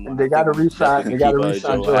definitely number one. They got to resign. They got to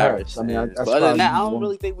resign Joe Harris. I mean, but other than that, I don't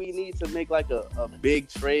really think we need to make like a big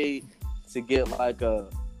trade to get like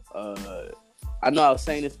I know I was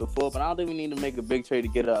saying this before, but I don't think we need to make a big trade to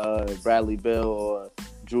get a Bradley Beal or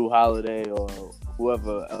Jrue Holiday or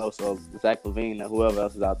whoever else, or Zach LaVine or whoever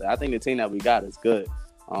else is out there. I think the team that we got is good.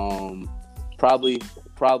 Probably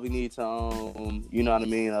need to you know what I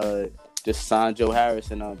mean, just sign Joe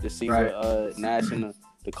Harris and just see what Nash and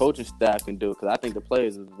the coaching staff can do, because I think the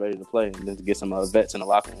players are ready to play, and then to get some vets in the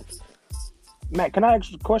locker room. Matt, can I ask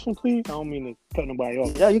you a question, please? I don't mean to cut nobody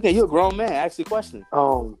off. Yeah, you can. You're a grown man. Ask you a question.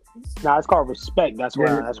 Nah, it's called respect. That's why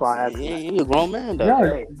I asked. Yeah, you're a grown man, though.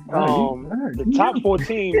 Yeah. The top 4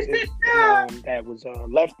 teams that was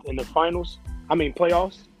left in the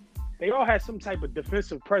playoffs, they all had some type of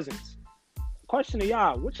defensive presence. Question to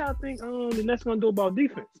y'all: what y'all think the Nets gonna do about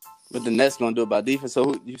defense? What the Nets gonna do about defense?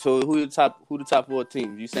 So who the top 4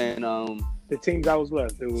 teams? You saying the teams that was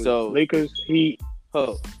left? It was Lakers, Heat,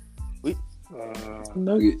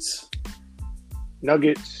 Nuggets.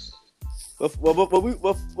 We'll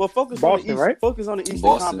focus Boston, on the East. Right? Focus on the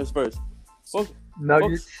Eastern Conference first.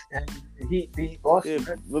 Nuggets and Heat beat Boston.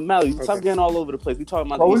 Yeah, but Mal, you stop getting all over the place. We talking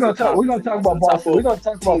about. Well, we're gonna talk about Boston. We're gonna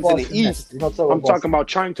talk about Boston in the East. I'm talking about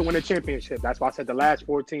trying to win a championship. That's why I said the last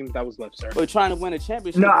 4 teams that was left, sir. We're trying to win a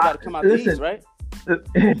championship. You got to come out the East, right?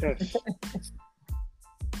 Yes.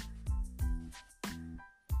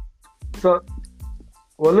 So,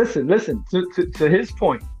 well, listen. To his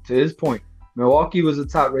point. Milwaukee was a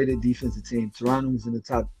top-rated defensive team. Toronto was in the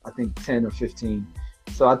top, I think, 10 or 15.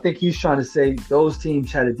 So I think he's trying to say those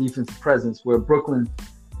teams had a defensive presence where Brooklyn,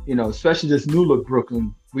 especially this new look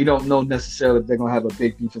Brooklyn, we don't know necessarily if they're going to have a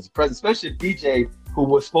big defensive presence, especially DJ, who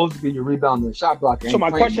was supposed to be your rebounder and shot blocker. So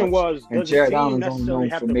my question was, and Jared Allen's only known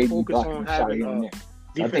for maybe blocking a shot here and there.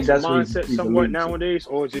 So I think that's mindset somewhat nowadays,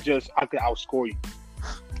 or is it just I could outscore you?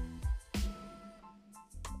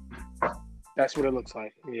 That's what it looks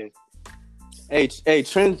like. Yeah. Hey,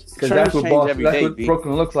 trends change every day. That's what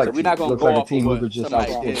Brooklyn looks like. So we're not going to go off a team who could just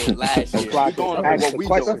outscore last year. We're going off what we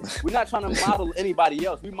doing. We're not trying to model anybody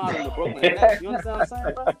else. We model the Brooklyn Nets. You understand what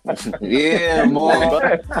I'm saying, bro? Yeah,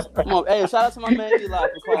 more. Come on. Hey, shout out to my man Eli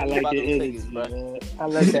for calling me about those things, bro. I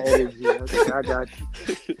like the energy. Okay, I got you.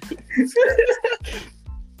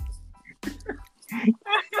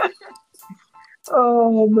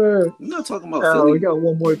 Oh man, we're not talking about Philly. We got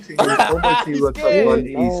one more team. We'll talk about the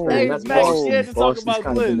East. Hey, That's Boston. Boston's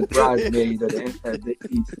kind of been the bridesmaid of the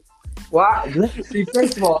East. Well, see,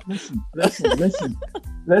 first of all, listen.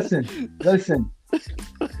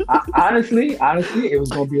 Honestly, it was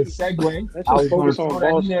going to be a segue. I was going to throw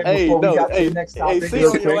that in there before we got to the next topic. Sit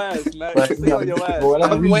on your ass, man. Sit on your ass.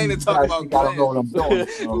 I'm waiting to talk about I don't know what I'm doing.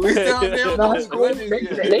 We still there.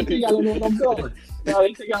 They think I don't know what I'm doing. No,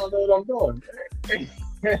 they think I don't know what I'm doing.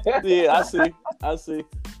 Yeah, I see.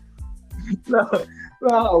 No,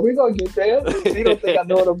 we're going to get there. They don't think I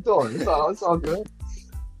know what I'm doing. It's all good.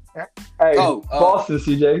 Hey, Boston,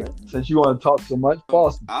 CJ, since you want to talk so much,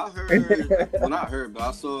 Boston. I heard, well, not heard, but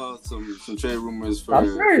I saw some trade rumors for. I'm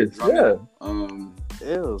serious, yeah.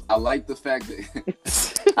 Ew. I like the fact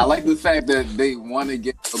that they want to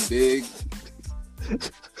get a big.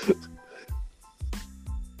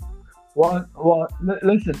 Well,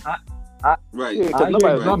 listen, right. I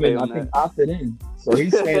think opted in. So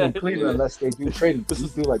he's staying in Cleveland unless they do trade him.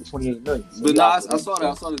 He's due like $28 million. So but I saw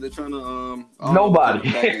that they're trying to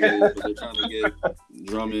nobody. But they're trying to get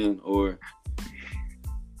Drummond or.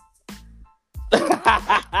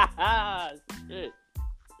 Shit.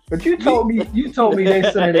 But you told me they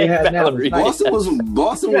said they had now. Boston was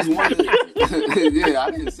one. Yeah,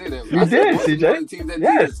 I didn't say that. You did, CJ. The team that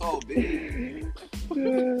did tall big.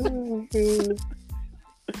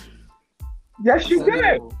 Yes, you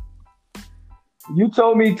did. You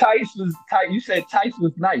told me Tice was tight. You said Tice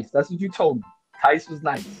was nice. That's what you told me. Tice was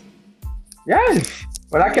nice. Yes.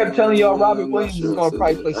 But I kept telling y'all Robert Williams is going to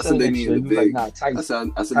probably play center next year. You was like, nah, Tice.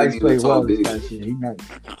 Tice played well this past year. He nice.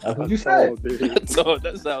 That's what you said. That sounds so good.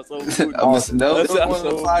 That sounds so good.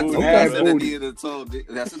 That's what they need a tall big.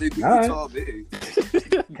 That's what they do a tall big.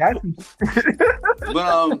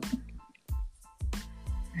 But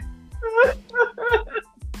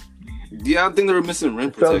yeah, I think they were missing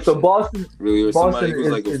rim protection. So Boston, really, or somebody who's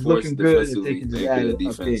like a is force looking good defensively if they can just add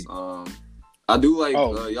defense. I do like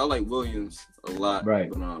y'all like Williams a lot, right?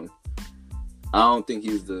 But I don't think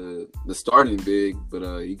he's the starting big,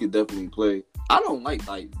 but he could definitely play. I don't like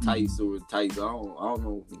Tice or Tice. I don't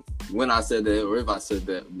know when I said that or if I said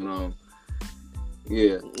that, but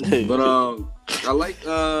yeah. But I like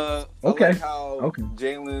how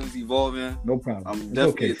Jalen's evolving. No problem. I'm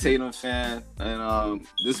definitely a Tatum fan, and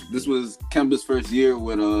this was Kemba's first year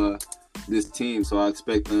with this team, so I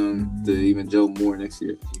expect them to even gel more next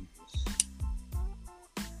year.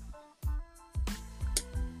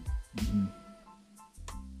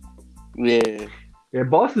 Yeah,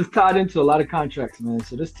 Boston's tied into a lot of contracts, man.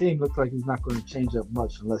 So this team looks like he's not going to change up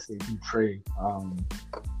much unless they do trade.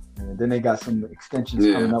 And then they got some extensions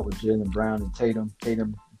coming up with Jaylen Brown and Tatum.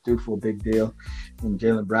 Tatum due for a big deal, and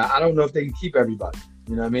Jaylen Brown. I don't know if they can keep everybody.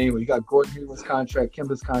 You know what I mean? Well, you got Gordon Hayward's contract,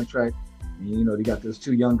 Kemba's contract. And, they got those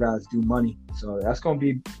two young guys do money. So that's going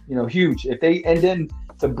to be, huge. And then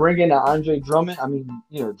to bring in Andre Drummond,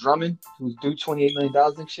 Drummond, who's due $28 million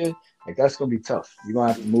next year, like that's going to be tough. You're going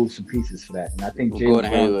to have to move some pieces for that. And I think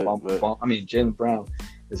Jaylen Brown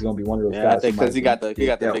is going to be one of those guys. I think because he got the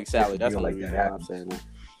big salary. That's the reason why I'm saying that.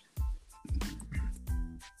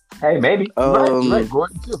 Hey, maybe. Right.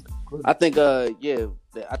 Gordon too. I think, I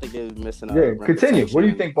think they're missing. Continue. What do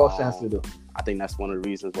you think Boston has to do? I think that's one of the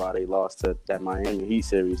reasons why they lost to that Miami Heat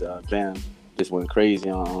series. Bam just went crazy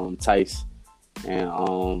on Tice, and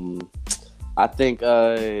I think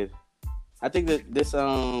that this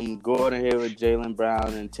Gordon here with Jaylen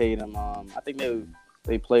Brown and Tatum, I think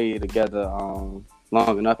they play together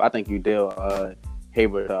long enough. I think Udell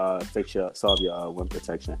Hayward solve your win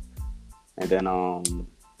protection, and then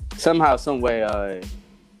somehow, some way, I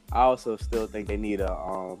also still think they need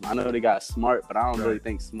I know they got Smart, but I don't really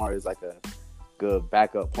think Smart is like a good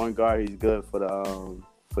backup point guard. He's good for the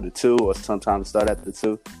two, or sometimes start at the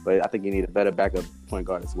two. But I think you need a better backup point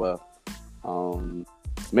guard as well.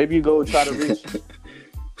 Maybe you go try to reach.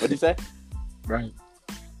 What'd you say? Right.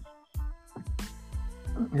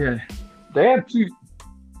 Yeah, they have two.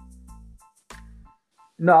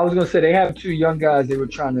 No, I was gonna say they have two young guys they were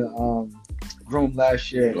trying to groom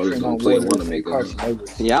last year. Yeah, I don't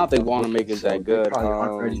think Wanamaker is that good. Probably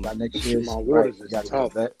aren't ready by next year. Tremont Waters is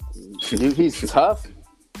tough. He's tough.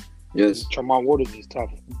 Yes, Tremont Waters is tough.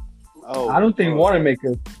 Oh, I don't think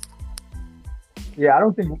Wanamaker. Yeah, I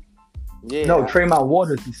don't think. Yeah. No, Tremont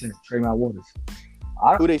Waters. He said Tremont Waters.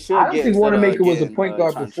 Who they should I don't get think Wanamaker was a point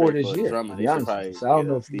guard before this year. So I don't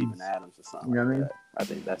know if Steven Adams or something. You know what I mean? I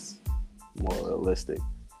think that's more realistic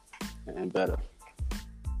and better.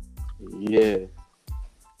 Yeah.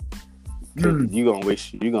 You gonna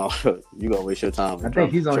waste your time. I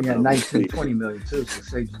think he's only at 19-20 million too, so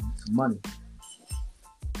save some money.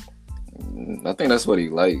 I think that's what he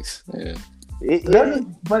likes. Yeah.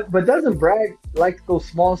 Doesn't Bragg like those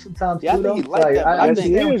small sometimes too? Though? He like that. I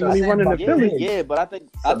think he was when he running the Philly. Yeah, but I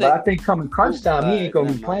think coming crunch time, he ain't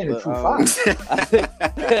gonna be playing a true five.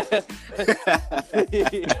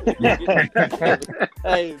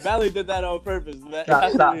 Hey, Valley did that on purpose, man.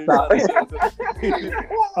 Stop.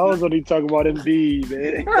 I was only talking about Embiid,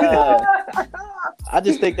 man. I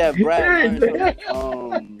just think that Bragg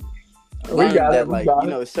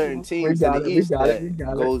certain teams in the East that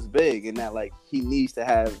goes big, and that like he needs to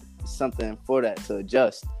have something for that to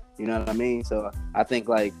adjust. You know what I mean? So I think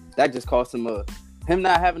like that just cost him him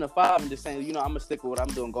not having a five and just saying, I'm gonna stick with what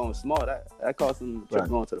I'm doing, going small. That cost him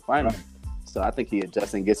going to the final. Right. So I think he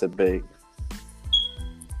adjusts and gets a big.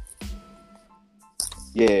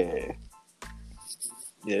 Yeah.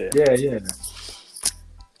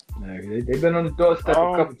 They've been on the doorstep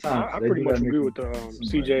a couple times. I pretty much agree with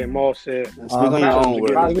CJ and Maul said. Speak on your own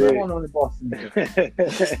words. We're going on the Boston.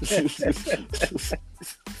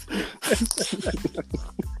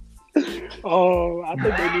 I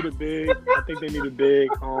think they need a big.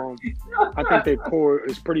 I think their core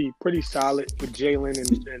is pretty solid with Jaylen and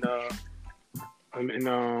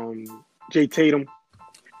Jay Tatum.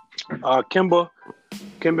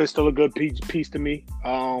 Kemba is still a good piece to me.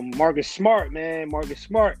 Marcus Smart, man. He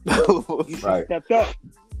stepped up.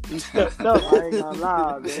 I ain't gonna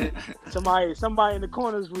lie, man. Somebody in the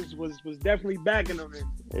corners was definitely backing him.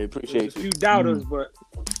 They appreciate you. A few doubters, but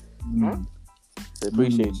they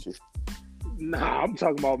appreciate you. Nah, I'm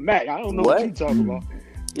talking about Mac. I don't know what you talking about.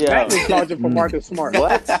 Yeah, Mac was charging for Marcus Smart.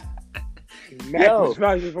 What? Mac was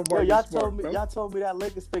charging for Marcus y'all Smart. Y'all told me that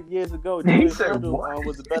Lakers pick years ago. Julius Randle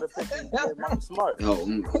was a better pick than Marcus Smart. Oh,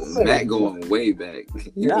 Mac going way back.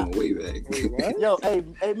 Going way back. Wait, yo, hey,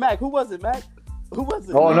 Mac, who was it, Mac? Who was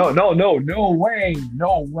it? Oh, no way.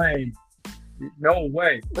 No way.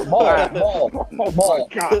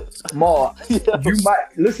 Maul. You might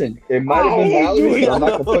listen. It might have been Valerie. I'm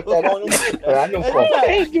not gonna put that on him. But I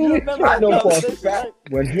know for a fact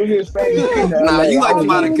when Julius Randle. Nah, you like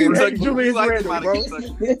him out of Kentucky. Julius Randle, bro.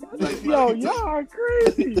 Yo, y'all are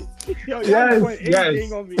crazy. Yo, y'all put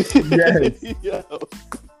anything on me. Yes.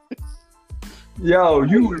 Yo,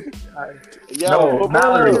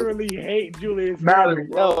 Mallory. I really hate Julius Mallory.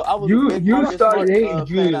 Randle. You started hating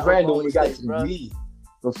Julius Randle when he got to the league.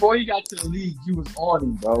 Before he got to the league, you was on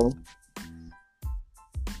him, bro.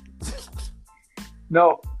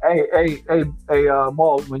 No, hey,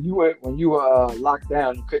 Maul. When you were locked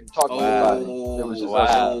down, you couldn't talk to anybody. It was just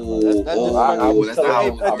I was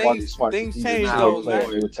telling things changed though,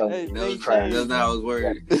 man. That's not how I was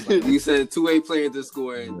worried. You said 2A player to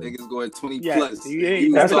score, niggas scoring 20 plus.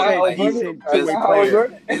 That's how he said best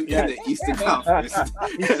player in the Eastern Conference.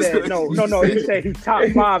 He said no. He said he's top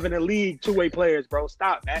 5 in the league 2-way players, bro.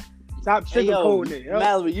 Stop, man. Stop sugarcoating it.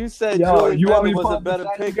 Mallory, you said Julius Randle was a better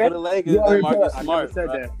pick for the Lakers than Marcus Smart. Said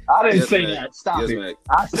that. I didn't say that. Stop it. Mac.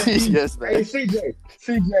 I said Yes, man. Hey, CJ.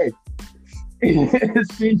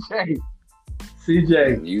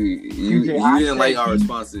 You didn't like our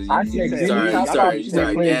responses. You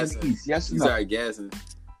started gassing. Yes or You no? started gassing.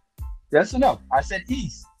 Yes or no? I said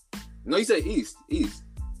East. No, you said East.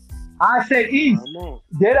 I said East.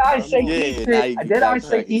 Did I say East? Did I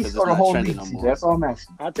say East or the whole league? That's all I'm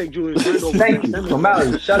asking. I'll take Julius Randle. Thank you. So,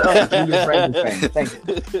 Mallory, shut up, Julius Randle fan. Thank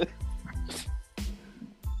you.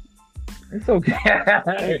 It's okay.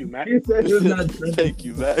 Thank you, Mac. He said it was not trendy. Thank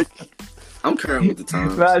you, Mac. I'm current with the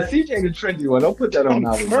times. CJ the trendy one. Don't put that on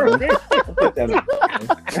Mallory. Man. Don't put that on.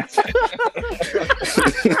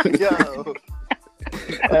 Yo.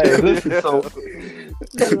 Hey, listen, so.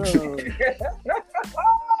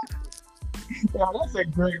 Yeah, that's a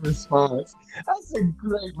great response. That's a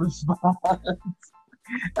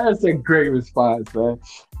great response, man.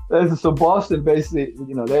 So Boston basically,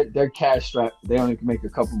 they're cash strapped. They only can make a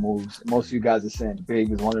couple moves. Most of you guys are saying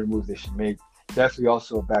big is one of the moves they should make. Definitely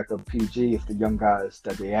also a backup PG if the young guys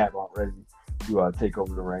that they have aren't ready to take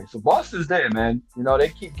over the reign. So Boston's there, man. They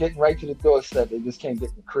keep getting right to the doorstep. They just can't get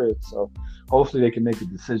in the crib. So hopefully they can make a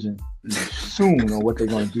decision soon on what they're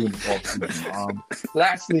going to do in the offseason.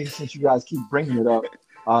 Lastly, since you guys keep bringing it up,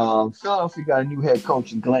 Philadelphia got a new head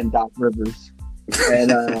coach in Glenn Doc Rivers.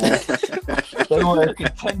 And they were a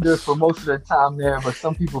contender for most of their time there, but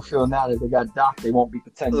some people feel now that they got Doc, they won't be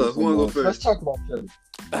contenders. Let's talk about Philly.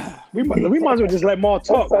 We might as well just let Maul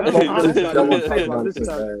talk. I'll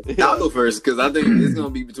go first because I think it's gonna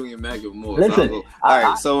be between Mac and Moore. Listen,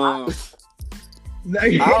 I think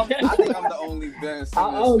I'm the only Ben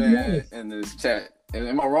Simmons fan in this chat.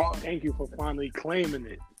 Am I wrong? Thank you for finally claiming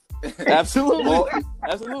it. Absolutely.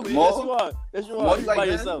 Absolutely. Yes, you are. You by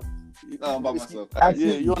yourself. No, I'm by myself.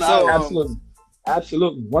 Absolutely. You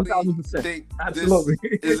Absolutely. 1,000%. Absolutely.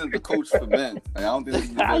 This isn't the coach for Ben. I don't think this is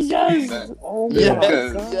the best yes. for Ben. Oh my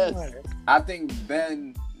Yes. God. I think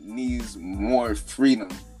Ben needs more freedom.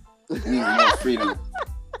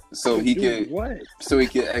 So he can. What? So he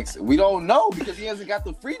can we don't know because he hasn't got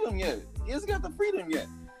the freedom yet.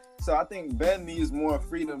 So I think Ben needs more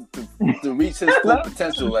freedom to reach his full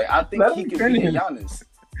potential. Like I think he can be Giannis.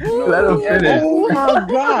 Let him finish. Oh my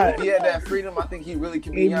God! If he had that freedom, I think he really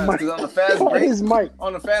can be Giannis. Because on the fast break, his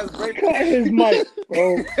mic.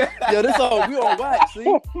 Oh, yo, this all we on wax. See?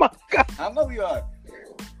 Oh my God! I know you are.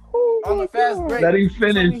 On the fast break, let him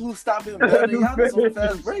finish. Who's stopping better than Giannis on the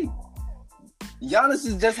fast break?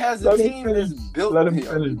 Giannis just has a team that's built. Let him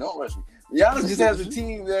finish. Don't rush me. Giannis just has a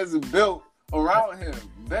team that's built around him.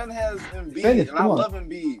 Ben has Embiid, and I love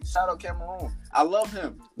Embiid. Shout out Cameroon. I love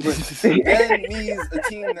him. But Ben needs a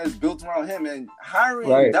team that's built around him. And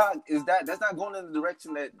hiring Doc that's not going in the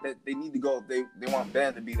direction that they need to go if they want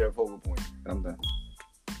Ben to be their focal point. I'm done.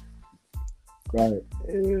 Right.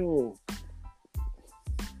 Ew.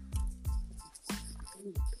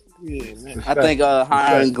 Yeah, man. I think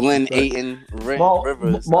hiring Glenn Ayton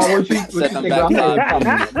Rivers what you set them think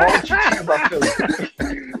back 5 years.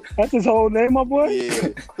 That's his whole name, my boy? Yeah.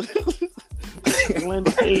 Glenn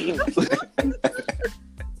Ayton.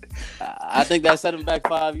 I think that set him back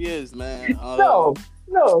 5 years, man. No,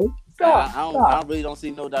 stop. I really don't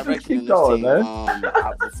see no direction in this going, team. man.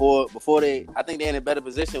 Before I think they're in a better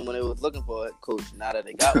position when they was looking for a coach. Now that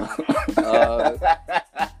they got one,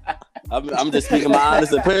 I'm just speaking my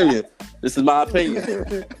honest opinion. This is my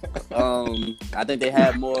opinion. I think they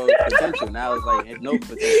have more potential. Now it's like it's no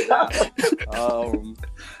potential now.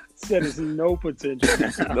 Said it's no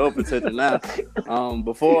potential. No potential now.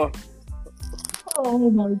 Before.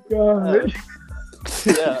 Oh my God.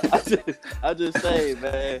 Yeah, I just say,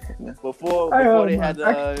 man. Before they had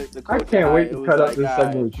the coach, I can't wait to cut up this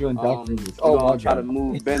segment with you and Dr. I'm trying to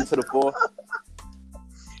move Ben to the 4.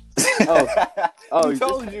 I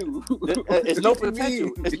told you. It's no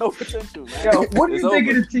potential. It's no potential, man. Yo, what do you think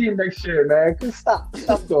of the team next year, man? Stop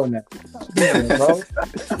doing that. Stop doing it, bro.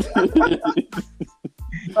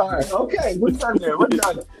 All right, okay, we're done there. We're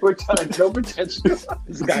done. No potential.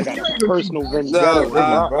 This guy got a personal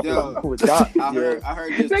vendetta with Doc. I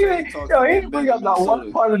heard this. He didn't bring up not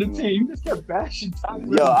one part of the team. He just kept bashing Doc.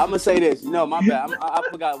 Yo, I'm gonna say this. My bad. I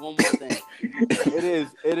forgot one more thing.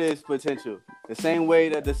 It is potential. The same way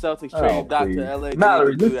that the Celtics traded Doc to LA,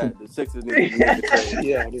 Mallory, do that. The Sixers need to trade.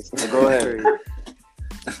 Yeah, go ahead.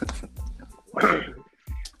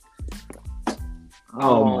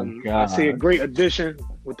 Oh my God! I see a great addition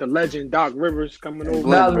with the legend Doc Rivers coming over.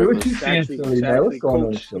 Mallory, what you saying, Philly, man? What's going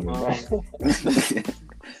on, some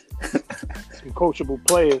coachable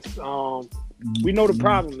players. We know the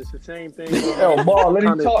problem. It's the same thing. Let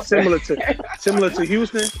him talk. Similar to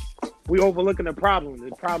Houston. We overlooking the problem.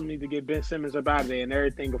 The problem need to get Ben Simmons up out of there, and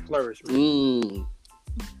everything will flourish. They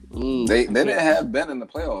didn't have Ben in the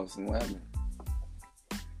playoffs, and what happened?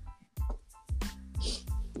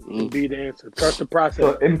 Embiid the answer. Trust the process.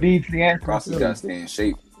 So Embiid's the answer. Process got to stay in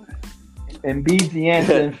shape. Embiid's the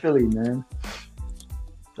answer in Philly, man.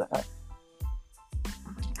 Trust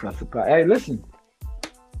the process. Hey, listen.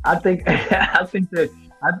 I think there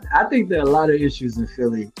are a lot of issues in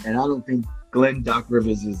Philly, and I don't think Glenn Doc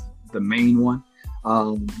Rivers is the main one.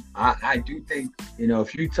 I do think,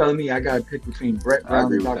 if you're telling me I got to pick between Brett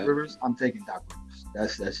Brown and Doc Rivers, I'm taking Doc Rivers.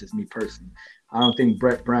 That's just me personally. I don't think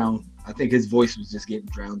Brett Brown. I think his voice was just getting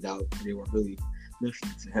drowned out. They weren't really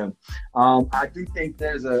listening to him. I do think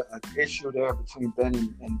there's an issue there between Ben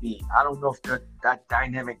and Embiid. I don't know if that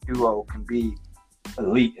dynamic duo can be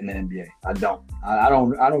elite in the NBA. I don't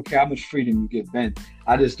care how much freedom you give Ben.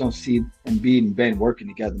 I just don't see Embiid and Ben working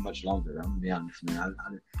together much longer. I'm gonna be honest, man.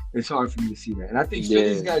 It's hard for me to see that. And I think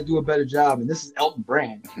Philly's got to do a better job. And this is Elton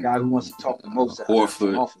Brand, the guy who wants to talk the most at the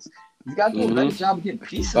office. He's got to do a better job of getting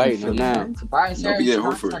pieces. Tobias Harris'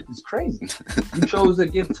 contract is crazy. You chose to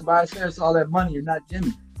give Tobias Harris all that money and not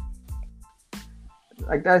Jimmy.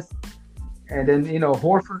 Like that's, and then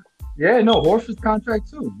Horford. Yeah, no, Horford's contract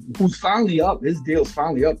too. Who's finally up? His deal's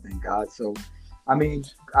finally up, thank God. So, I mean,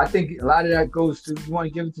 I think a lot of that goes to you want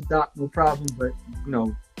to give it to Doc, no problem. But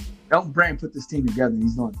Elton Brand put this team together, and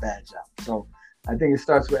he's doing a bad job. So, I think it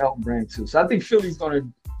starts with Elton Brand too. So, I think Philly's going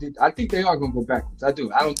to. I think they are going to go backwards. I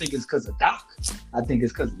do. I don't think it's because of Doc. I think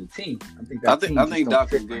it's because of the team. I think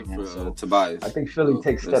Doc is good for Tobias. I think Philly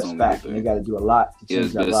takes steps back, and they got to do a lot to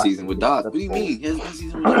change that roster. Season with Doc. What do you mean? He has a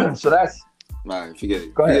season with Doc. So that's all right. Forget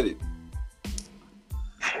it. Go ahead.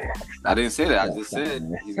 I didn't say that. I just said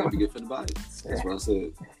he's going to be good for Tobias. That's what I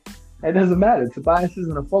said. It doesn't matter. Tobias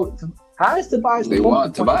isn't a focus. How is Tobias? They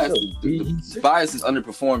want Tobias. Tobias is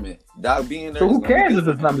underperforming. Doc being there. So who cares if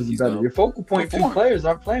his numbers are better? Your focal point two players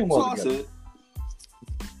aren't playing well together.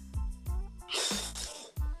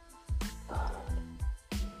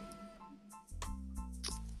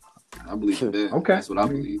 I believe in that. Okay, that's what I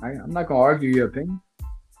believe. I'm not gonna argue your opinion.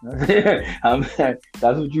 That's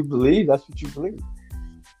what you believe. That's what you believe.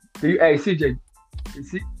 Hey, CJ.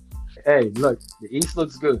 Hey, look, the East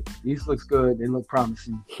looks good. They look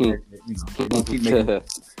promising. They're gonna keep making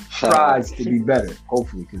strides to be better,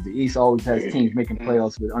 hopefully, because the East always has teams making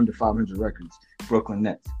playoffs with under 500 records. Brooklyn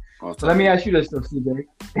Nets. So let me ask you this, though, CJ.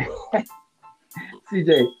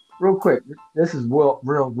 CJ, real quick. This is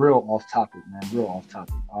real off topic, man. Real off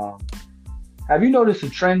topic. Have you noticed a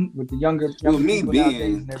trend with the younger me people being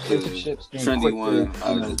nowadays in their relationships? Trendy one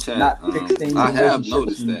out of the chat. Not fixing I have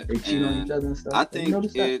noticed that. They cheat on each other and stuff. I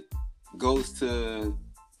think it goes to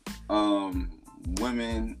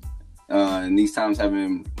women in these times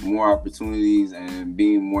having more opportunities and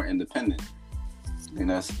being more independent.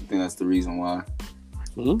 I think that's the reason why.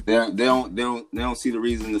 Mm-hmm. They don't see the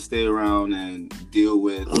reason to stay around and deal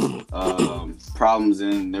with problems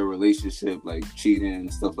in their relationship, like cheating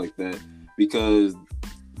and stuff like that, because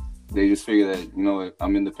they just figure that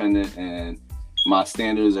I'm independent and my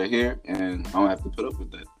standards are here and I don't have to put up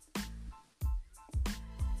with that.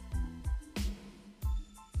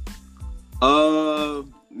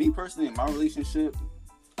 Me personally, in my relationship,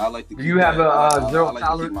 I like to. Do you have a zero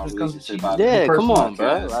tolerance when it comes to cheating? Yeah, come on,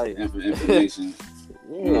 bro. Like information.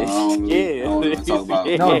 Yeah. I don't want to talk about.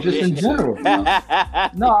 No, just in general. No,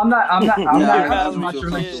 I'm not asking about your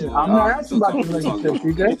relationship. I'm not asking about your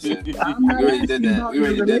relationship, CJ. I'm not asking about your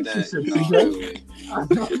relationship, CJ. I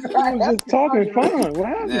was just talking fun. What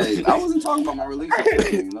happened? Yeah, I wasn't talking about my relationship.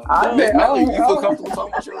 You feel comfortable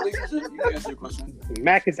talking about your relationship? You can answer your question.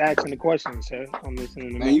 Mac is asking the question, sir. I'm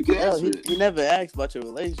listening to Man, you can answer he never asked about your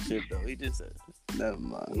relationship, though. He just said, never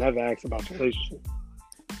mind. Never asked about your relationship.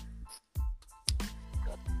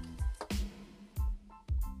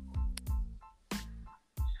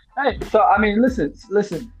 Hey, so I mean, listen.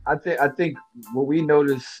 I think what we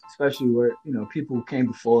noticed, especially where people who came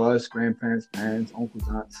before us, grandparents, parents, uncles,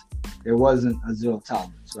 aunts, there wasn't a zero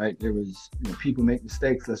tolerance, right? There was, people make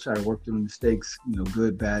mistakes. Let's try to work through the mistakes.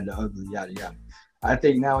 Good, bad, the ugly, yada yada. I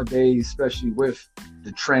think nowadays, especially with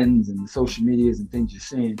the trends and the social medias and things you're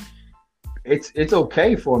seeing, it's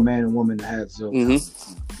okay for a man and woman to have zero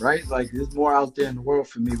tolerance, right? Like there's more out there in the world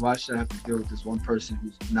for me. Why should I have to deal with this one person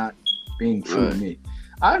who's not being true to me?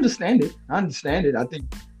 I understand it. I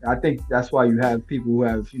think that's why you have people who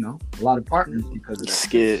have, a lot of partners because of that.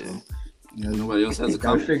 Scared. So, nobody else has to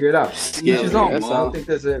come. Figure it out. Each his own. I don't think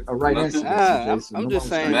there's a right answer. I'm just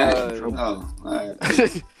saying.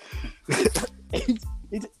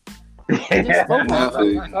 I'm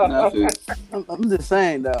just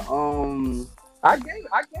saying that. I gave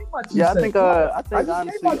my 2 cents. Yeah, I think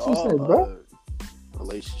honestly, my 2 cents, bro.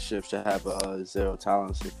 Relationships should have zero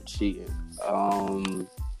tolerance for cheating.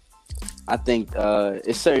 I think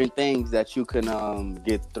it's certain things that you can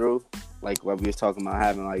get through, like what we was talking about,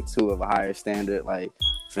 having like 2 of a higher standard, like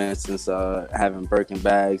for instance, having Birkin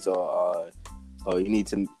bags, or you need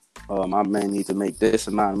to, my man needs to make this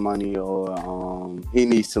amount of money, or he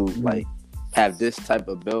needs to like have this type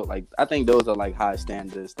of build. Like I think those are like high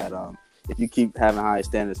standards that if you keep having high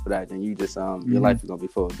standards for that, then you just your life is gonna be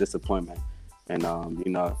full of disappointment and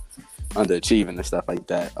underachieving and stuff like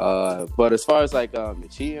that. But as far as like the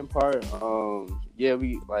cheating part, yeah,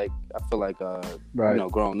 we like, I feel like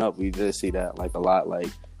growing up, we did see that like a lot, like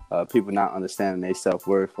people not understanding their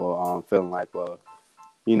self-worth, or feeling like, well,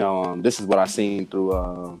 this is what I seen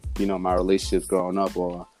through my relationships growing up,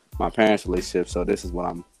 or my parents' relationships, so this is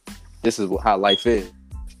how life is.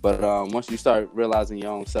 But once you start realizing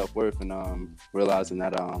your own self-worth and realizing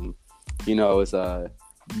that it's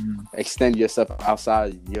extend yourself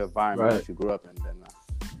outside your environment that you grew up in, then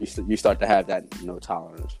you start to have that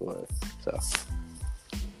tolerance for it. So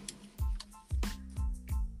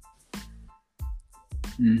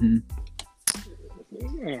Yeah,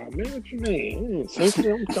 man, what you mean? I'm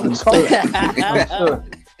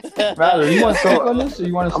Rather, you want to talk on this, or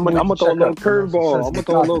you want to? I'm gonna throw a little curveball. I'm gonna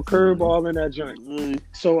throw a little curveball in that joint.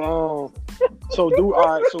 So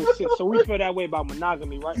we feel that way about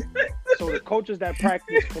monogamy, right? So the cultures that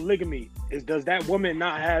practice polygamy, does that woman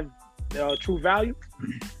not have true value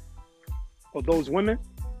for those women?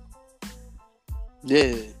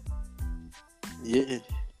 Yeah.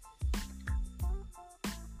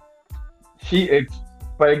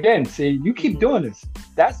 But again, see, you keep doing this.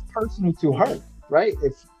 That's personal to her, right?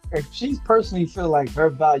 If she's personally feel like her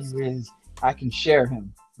value is I can share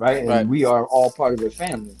him, right? And we are all part of her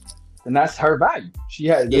family, then that's her value. She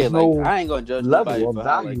has no I ain't gonna judge level of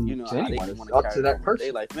value to anyone. It's up to that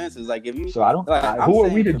person. Like, for instance, like if you, so I don't. Who are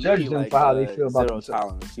we to judge them for how they feel about zero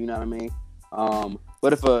tolerance? You know what I mean?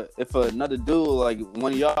 But if another dude, like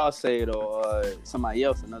one of y'all say it, or somebody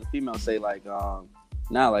else, another female say like, I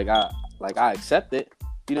accept it,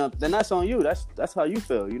 then that's on you. That's how you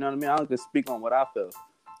feel. You know what I mean? I don't just speak on what I feel,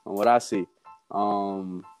 on what I see.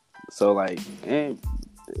 So like, if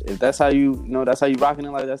that's how that's how you rocking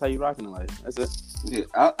in life, that's how you rocking in life. That's it. Yeah,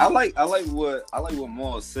 I like what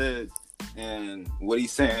Maul said and what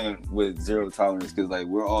he's saying with zero tolerance, because like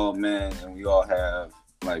we're all men and we all have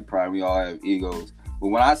like pride, we all have egos. But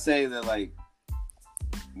when I say that, like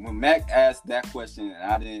when Mac asked that question and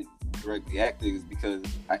I didn't directly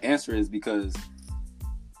answer is because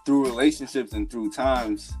through relationships and through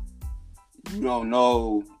times, you don't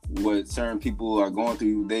know what certain people are going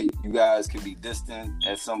through. You guys can be distant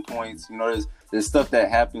at some points. There's stuff that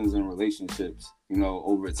happens in relationships,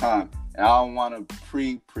 over time. And I don't want to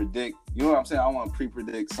pre-predict. You know what I'm saying? I don't want to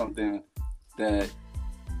pre-predict something that.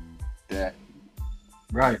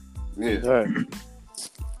 Right. Yeah.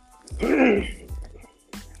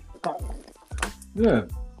 Yeah.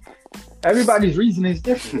 Everybody's reason is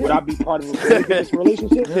different. Would I be part of a polygamous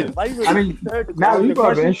relationship? Yeah. I mean, now you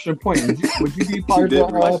brought up an interesting point. Would you be part of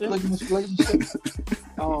a polygamous relationship?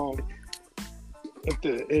 If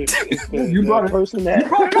the person that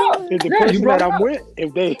I'm with,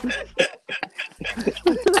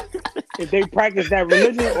 if they practice that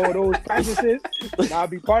religion or those practices, then I'll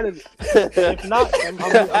be part of it. If not, I'm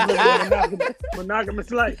living a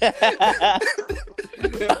monogamous life.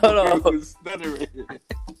 Hold on.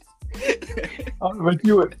 But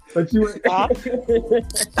you would. Would I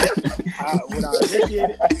initiate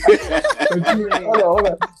it? Hold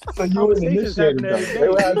on. So you would initiate it.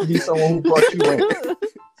 There would have to be someone who brought you in.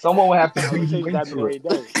 Someone would have to bring you into it.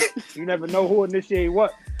 You never know who initiate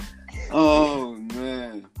what. Oh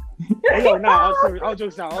man. I'll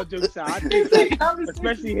joke aside. I think,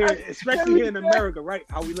 especially here in America, right?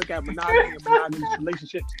 How we look at monogamy and monogamous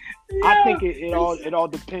relationships. I think it all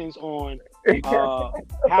depends on how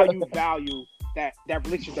you value that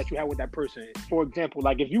relationship that you have with that person. For example,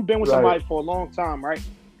 like if you've been with somebody for a long time, right?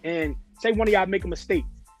 And say one of y'all make a mistake.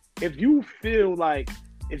 If you feel like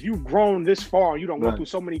if you've grown this far and you don't go through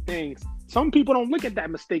so many things, some people don't look at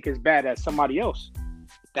that mistake as bad as somebody else.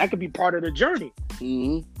 That could be part of the journey.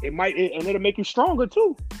 Mm-hmm. And it'll make you stronger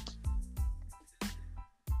too.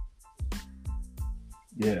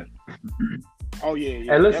 Yeah. Oh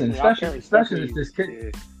yeah. Hey, listen, especially if there's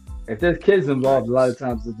kids. If there's kids involved, a lot of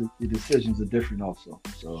times the decisions are different also.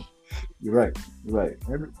 So you're right.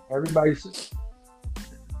 Everybody's.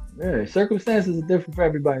 Yeah, circumstances are different for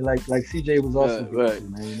everybody. Like CJ was also right.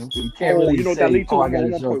 Man, you know, you can't really you know what say, that lead to? I got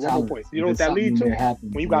one zero more tolerance. point. You know what that lead to?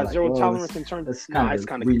 When you got zero tolerance in terms, it's kind of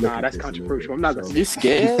that's controversial. I'm not gonna. You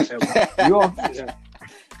scared? You all,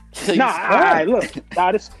 look.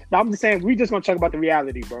 I'm just saying we just gonna talk about the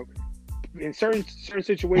reality, bro. In certain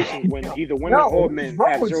situations, when either women or men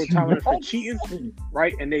have zero tolerance for cheating,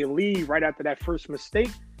 right, and they leave right after that first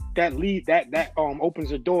mistake, that opens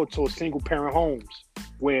the door to a single parent homes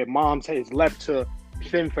where mom is left to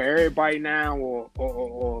fend for everybody now,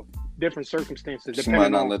 or different circumstances. She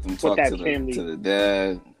might not let them talk to the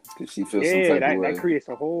dad because she feels some type of way. That creates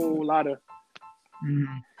a whole lot of.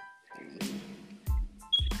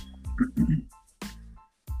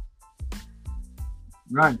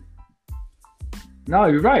 Right. No,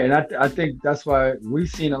 you're right, and I think that's why we've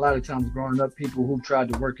seen a lot of times growing up people who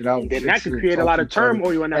tried to work it out. Then that could create a lot of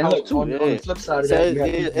turmoil in the house too. On the flip side of that,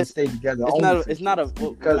 you have to stay together. It's not a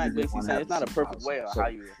perfect way of how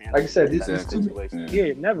you handle. Like I said, this is situation.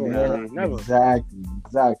 Yeah, never.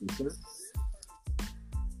 Exactly. Sir.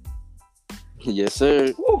 Yes,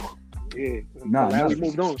 sir. Woo. Yeah. We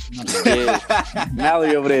moved on. Yeah.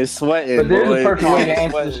 Mally over there sweating. But there's a perfect way to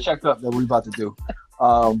answer this checkup that we're about to do.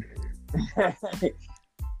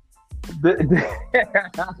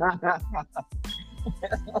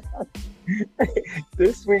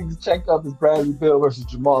 This week's checkup is Bradley Beal versus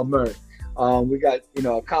Jamal Murray. We got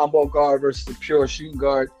a combo guard versus a pure shooting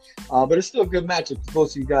guard, but it's still a good matchup because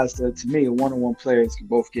both of you guys, to me, one-on-one players can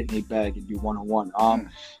both get in a bag and do one-on-one.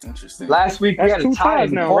 Interesting. Last week we had a tie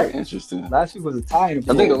now, right? Interesting. Last week was a tie. I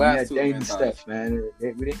think the last two Dame and Steph, man.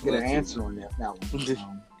 We didn't get an answer on that one.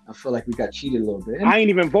 I feel like we got cheated a little bit. I ain't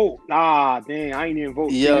even vote. I ain't even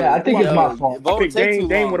vote. Yeah, I think it's my fault. I picked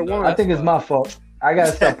Dame would have won. I think it's my fault. I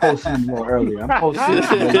gotta start posting more earlier. I'm posting.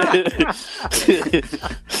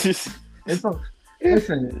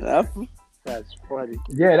 Listen. That's funny.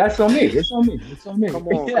 Yeah, that's on me. It's on me. Come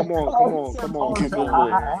on. Yeah,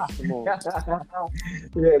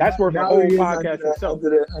 that's worth a whole podcast itself.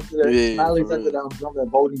 Smiley's under the umbrella.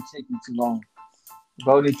 Voting taking too long.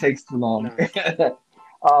 Voting takes too long.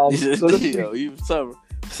 We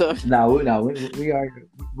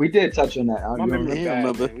did touch on that. My memory bad.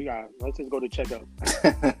 Let's just go to checkup.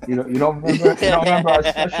 You don't remember our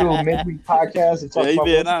special midweek podcast? You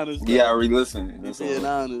being honest. Yeah, I re-listened. Being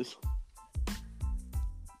honest.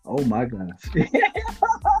 Oh my gosh.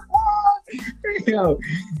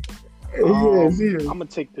 I'm gonna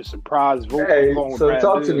take the surprise vote. Hey, so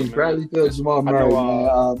talk to me, Bradley Beal, Jamal Murray.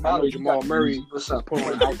 I know Jamal Murray put on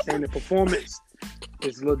an outstanding performance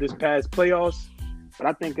this past playoffs, but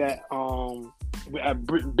I think that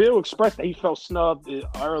Bill expressed that he felt snubbed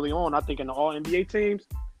early on. I think in the All NBA teams,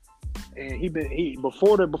 and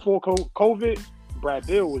before COVID, Brad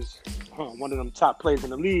Beal was one of them top players in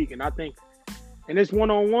the league, and I think in this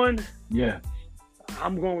one-on-one,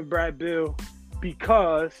 I'm going with Brad Beal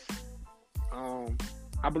because I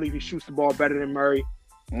believe he shoots the ball better than Murray.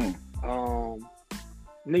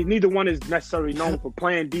 Neither one is necessarily known for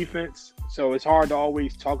playing defense, so it's hard to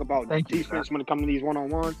always talk about defense when it comes to these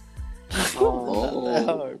one-on-ones.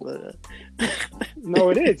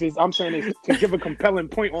 No, it is. I'm saying it's to give a compelling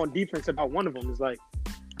point on defense about one of them. It's like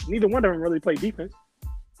neither one of them really play defense.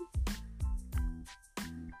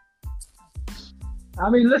 I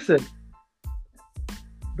mean, listen.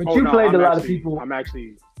 But you played a lot of people.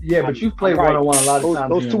 But you've played one-on-one a lot of times.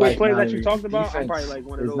 Those two-way plays that you talked about, I'm probably like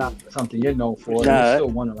one of those. It's not something you're known for. You still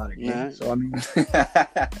won a lot of games. So, I mean.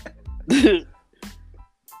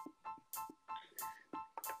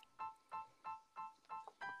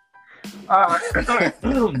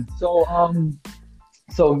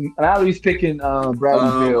 So Mallory's picking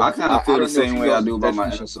Bradley Beal. I kind of feel the same way I do about my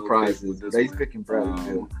surprises. He's picking Bradley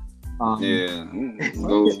Beal. Yeah, I'm gonna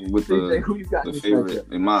go with the favorite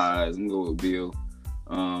in my eyes. I'm gonna go with Beal.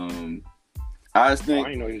 I just think. I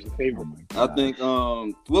didn't know he was the favorite. I think.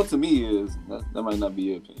 Well, to me is that might not be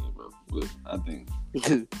your opinion, bro. But I think.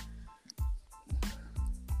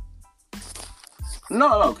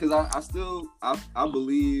 No, because I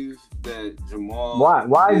believe that Jamal.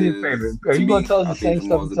 Why is he favorite? Are you gonna tell us the same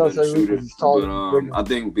stuff and tell us everything he's taller? I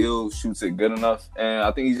think Beal shoots it good enough, and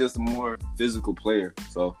I think he's just a more physical player.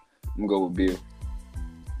 So I'm gonna go with Beal.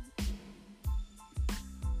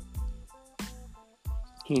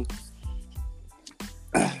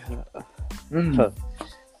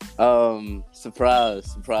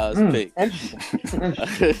 Surprise pick.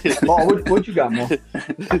 Oh, what you got, Mo?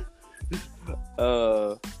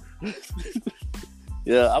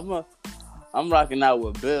 Yeah, I'm rocking out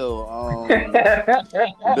with Bill.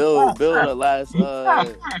 Bill, the last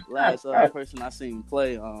person I seen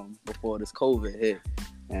play before this COVID hit.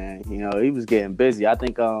 and he was getting busy. I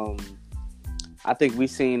think we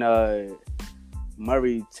seen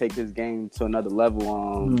Murray take his game to another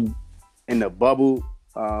level in the bubble,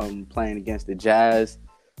 playing against the Jazz,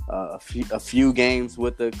 a few games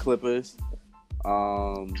with the Clippers,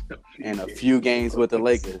 and a few games with the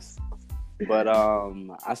Lakers. But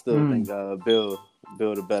I still think Bill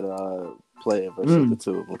the better player versus the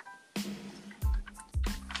two of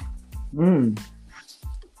them.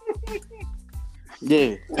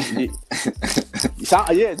 Yeah,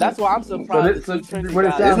 that's why I'm surprised. It's not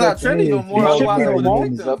trending no more.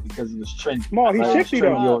 He's up because it was trending. Small, he's shifty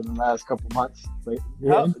though. In the last couple months.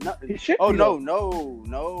 He's shifty. Oh no.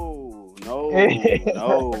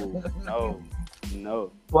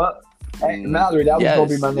 Well, hey, Mallory, that was gonna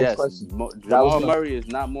be my next question. Jamal Murray is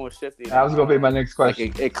not more shifty. That was gonna be my next question.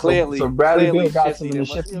 Like it clearly. So Bradley Beal got some in the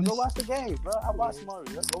shiftiness. Go watch the game, bro. I watched Murray.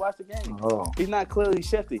 Go watch the game. He's not clearly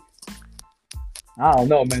shifty. I don't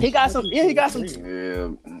know, man. He got some. He got some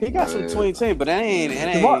tween, but it ain't.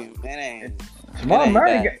 Jamal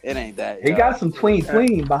Murray, it ain't that. He got some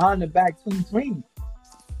tween behind the back tween.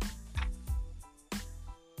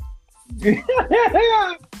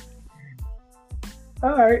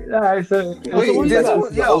 All right. So open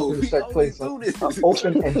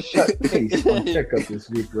and shut case on checkup this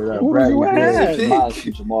week with Bradley Beal,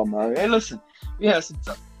 Jamal Murray. Hey, listen, we had some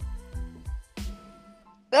tough.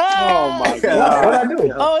 Oh my God! What I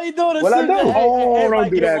do? Oh, he doing it. What I do? Oh, don't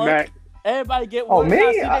do that, Mac. Everybody get one. Oh, me?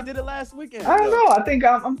 They did it last weekend. I don't know. I think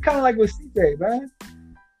I'm kind of like with CJ, man.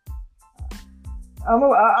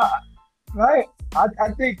 Right?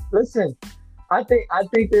 I think. Listen, I think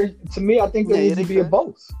there. To me, I think there needs to be a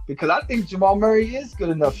both because I think Jamal Murray is good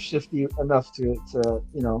enough, shifty enough to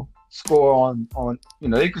score on.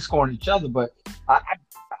 They could score on each other, but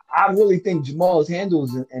I really think Jamal's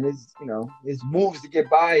handles and his moves to get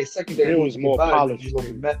by, his secondary moves more polished. He's going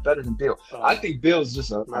to be better than Bill. I think Bill's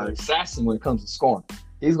just an assassin when it comes to scoring.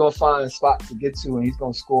 He's going to find a spot to get to, and he's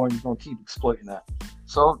going to score, and he's going to keep exploiting that.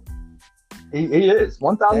 So he is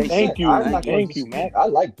 1,000%. Thank you, Matt. I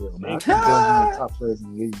like Bill, man. I think Bill's one of the top players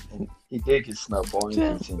in the league. And he did get snubbed all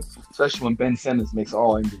NBA team, especially when Ben Simmons makes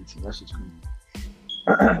all NBA team. That's just crazy.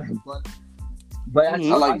 But I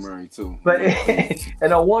like Murray too. But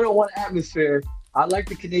in a one-on-one atmosphere, I like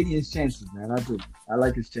the Canadians' chances, man. I do. I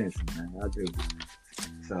like his chances, man. I do.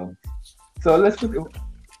 So let's put the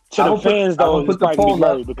fans though. Put the poll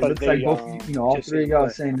up because they both, all three of y'all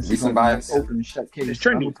saying this is gonna be open and shut case. It's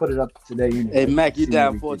trending. I'm gonna put it up today. Anyway. Hey Mac, you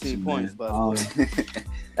down 14 points, by the way.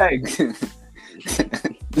 Hey.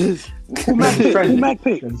 Who Mac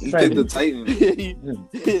pick? Get the Titans.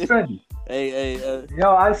 It's trendy. Hey,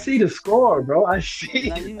 yo, I see the score, bro. I see.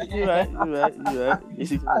 Nah, you right. I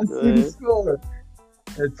see the score.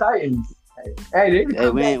 The Titans. Hey,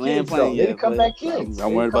 we ain't playing yet. They come back in.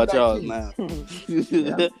 I'm worried about y'all now.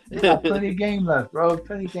 They got plenty of game left, bro.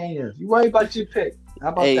 Plenty of game left. You worry about your pick. How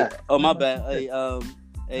about that? Oh, my bad. Hey, I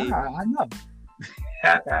know.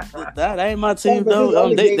 that ain't my team though.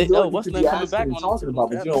 What's not coming back on talking about?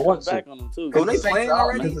 But you don't want to. Back on them too. Because they playing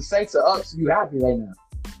already. Because the Saints are up, so you happy right now.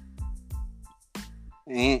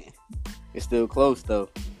 It's still close though.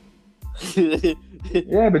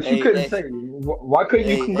 Yeah, but you couldn't say. Why couldn't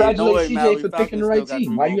you congratulate CJ for picking the right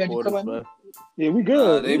team? Why you had to come out? Yeah, we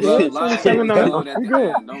good. We good.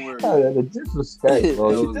 Don't worry. The disrespect,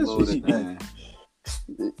 bro. The disrespect.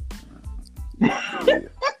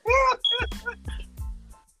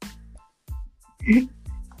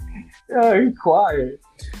 Yeah,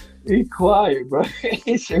 he quiet, bro.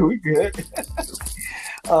 He said we good.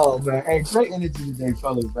 Oh man, hey, great energy today,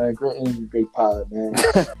 fellas, man. Great energy, great pod, man.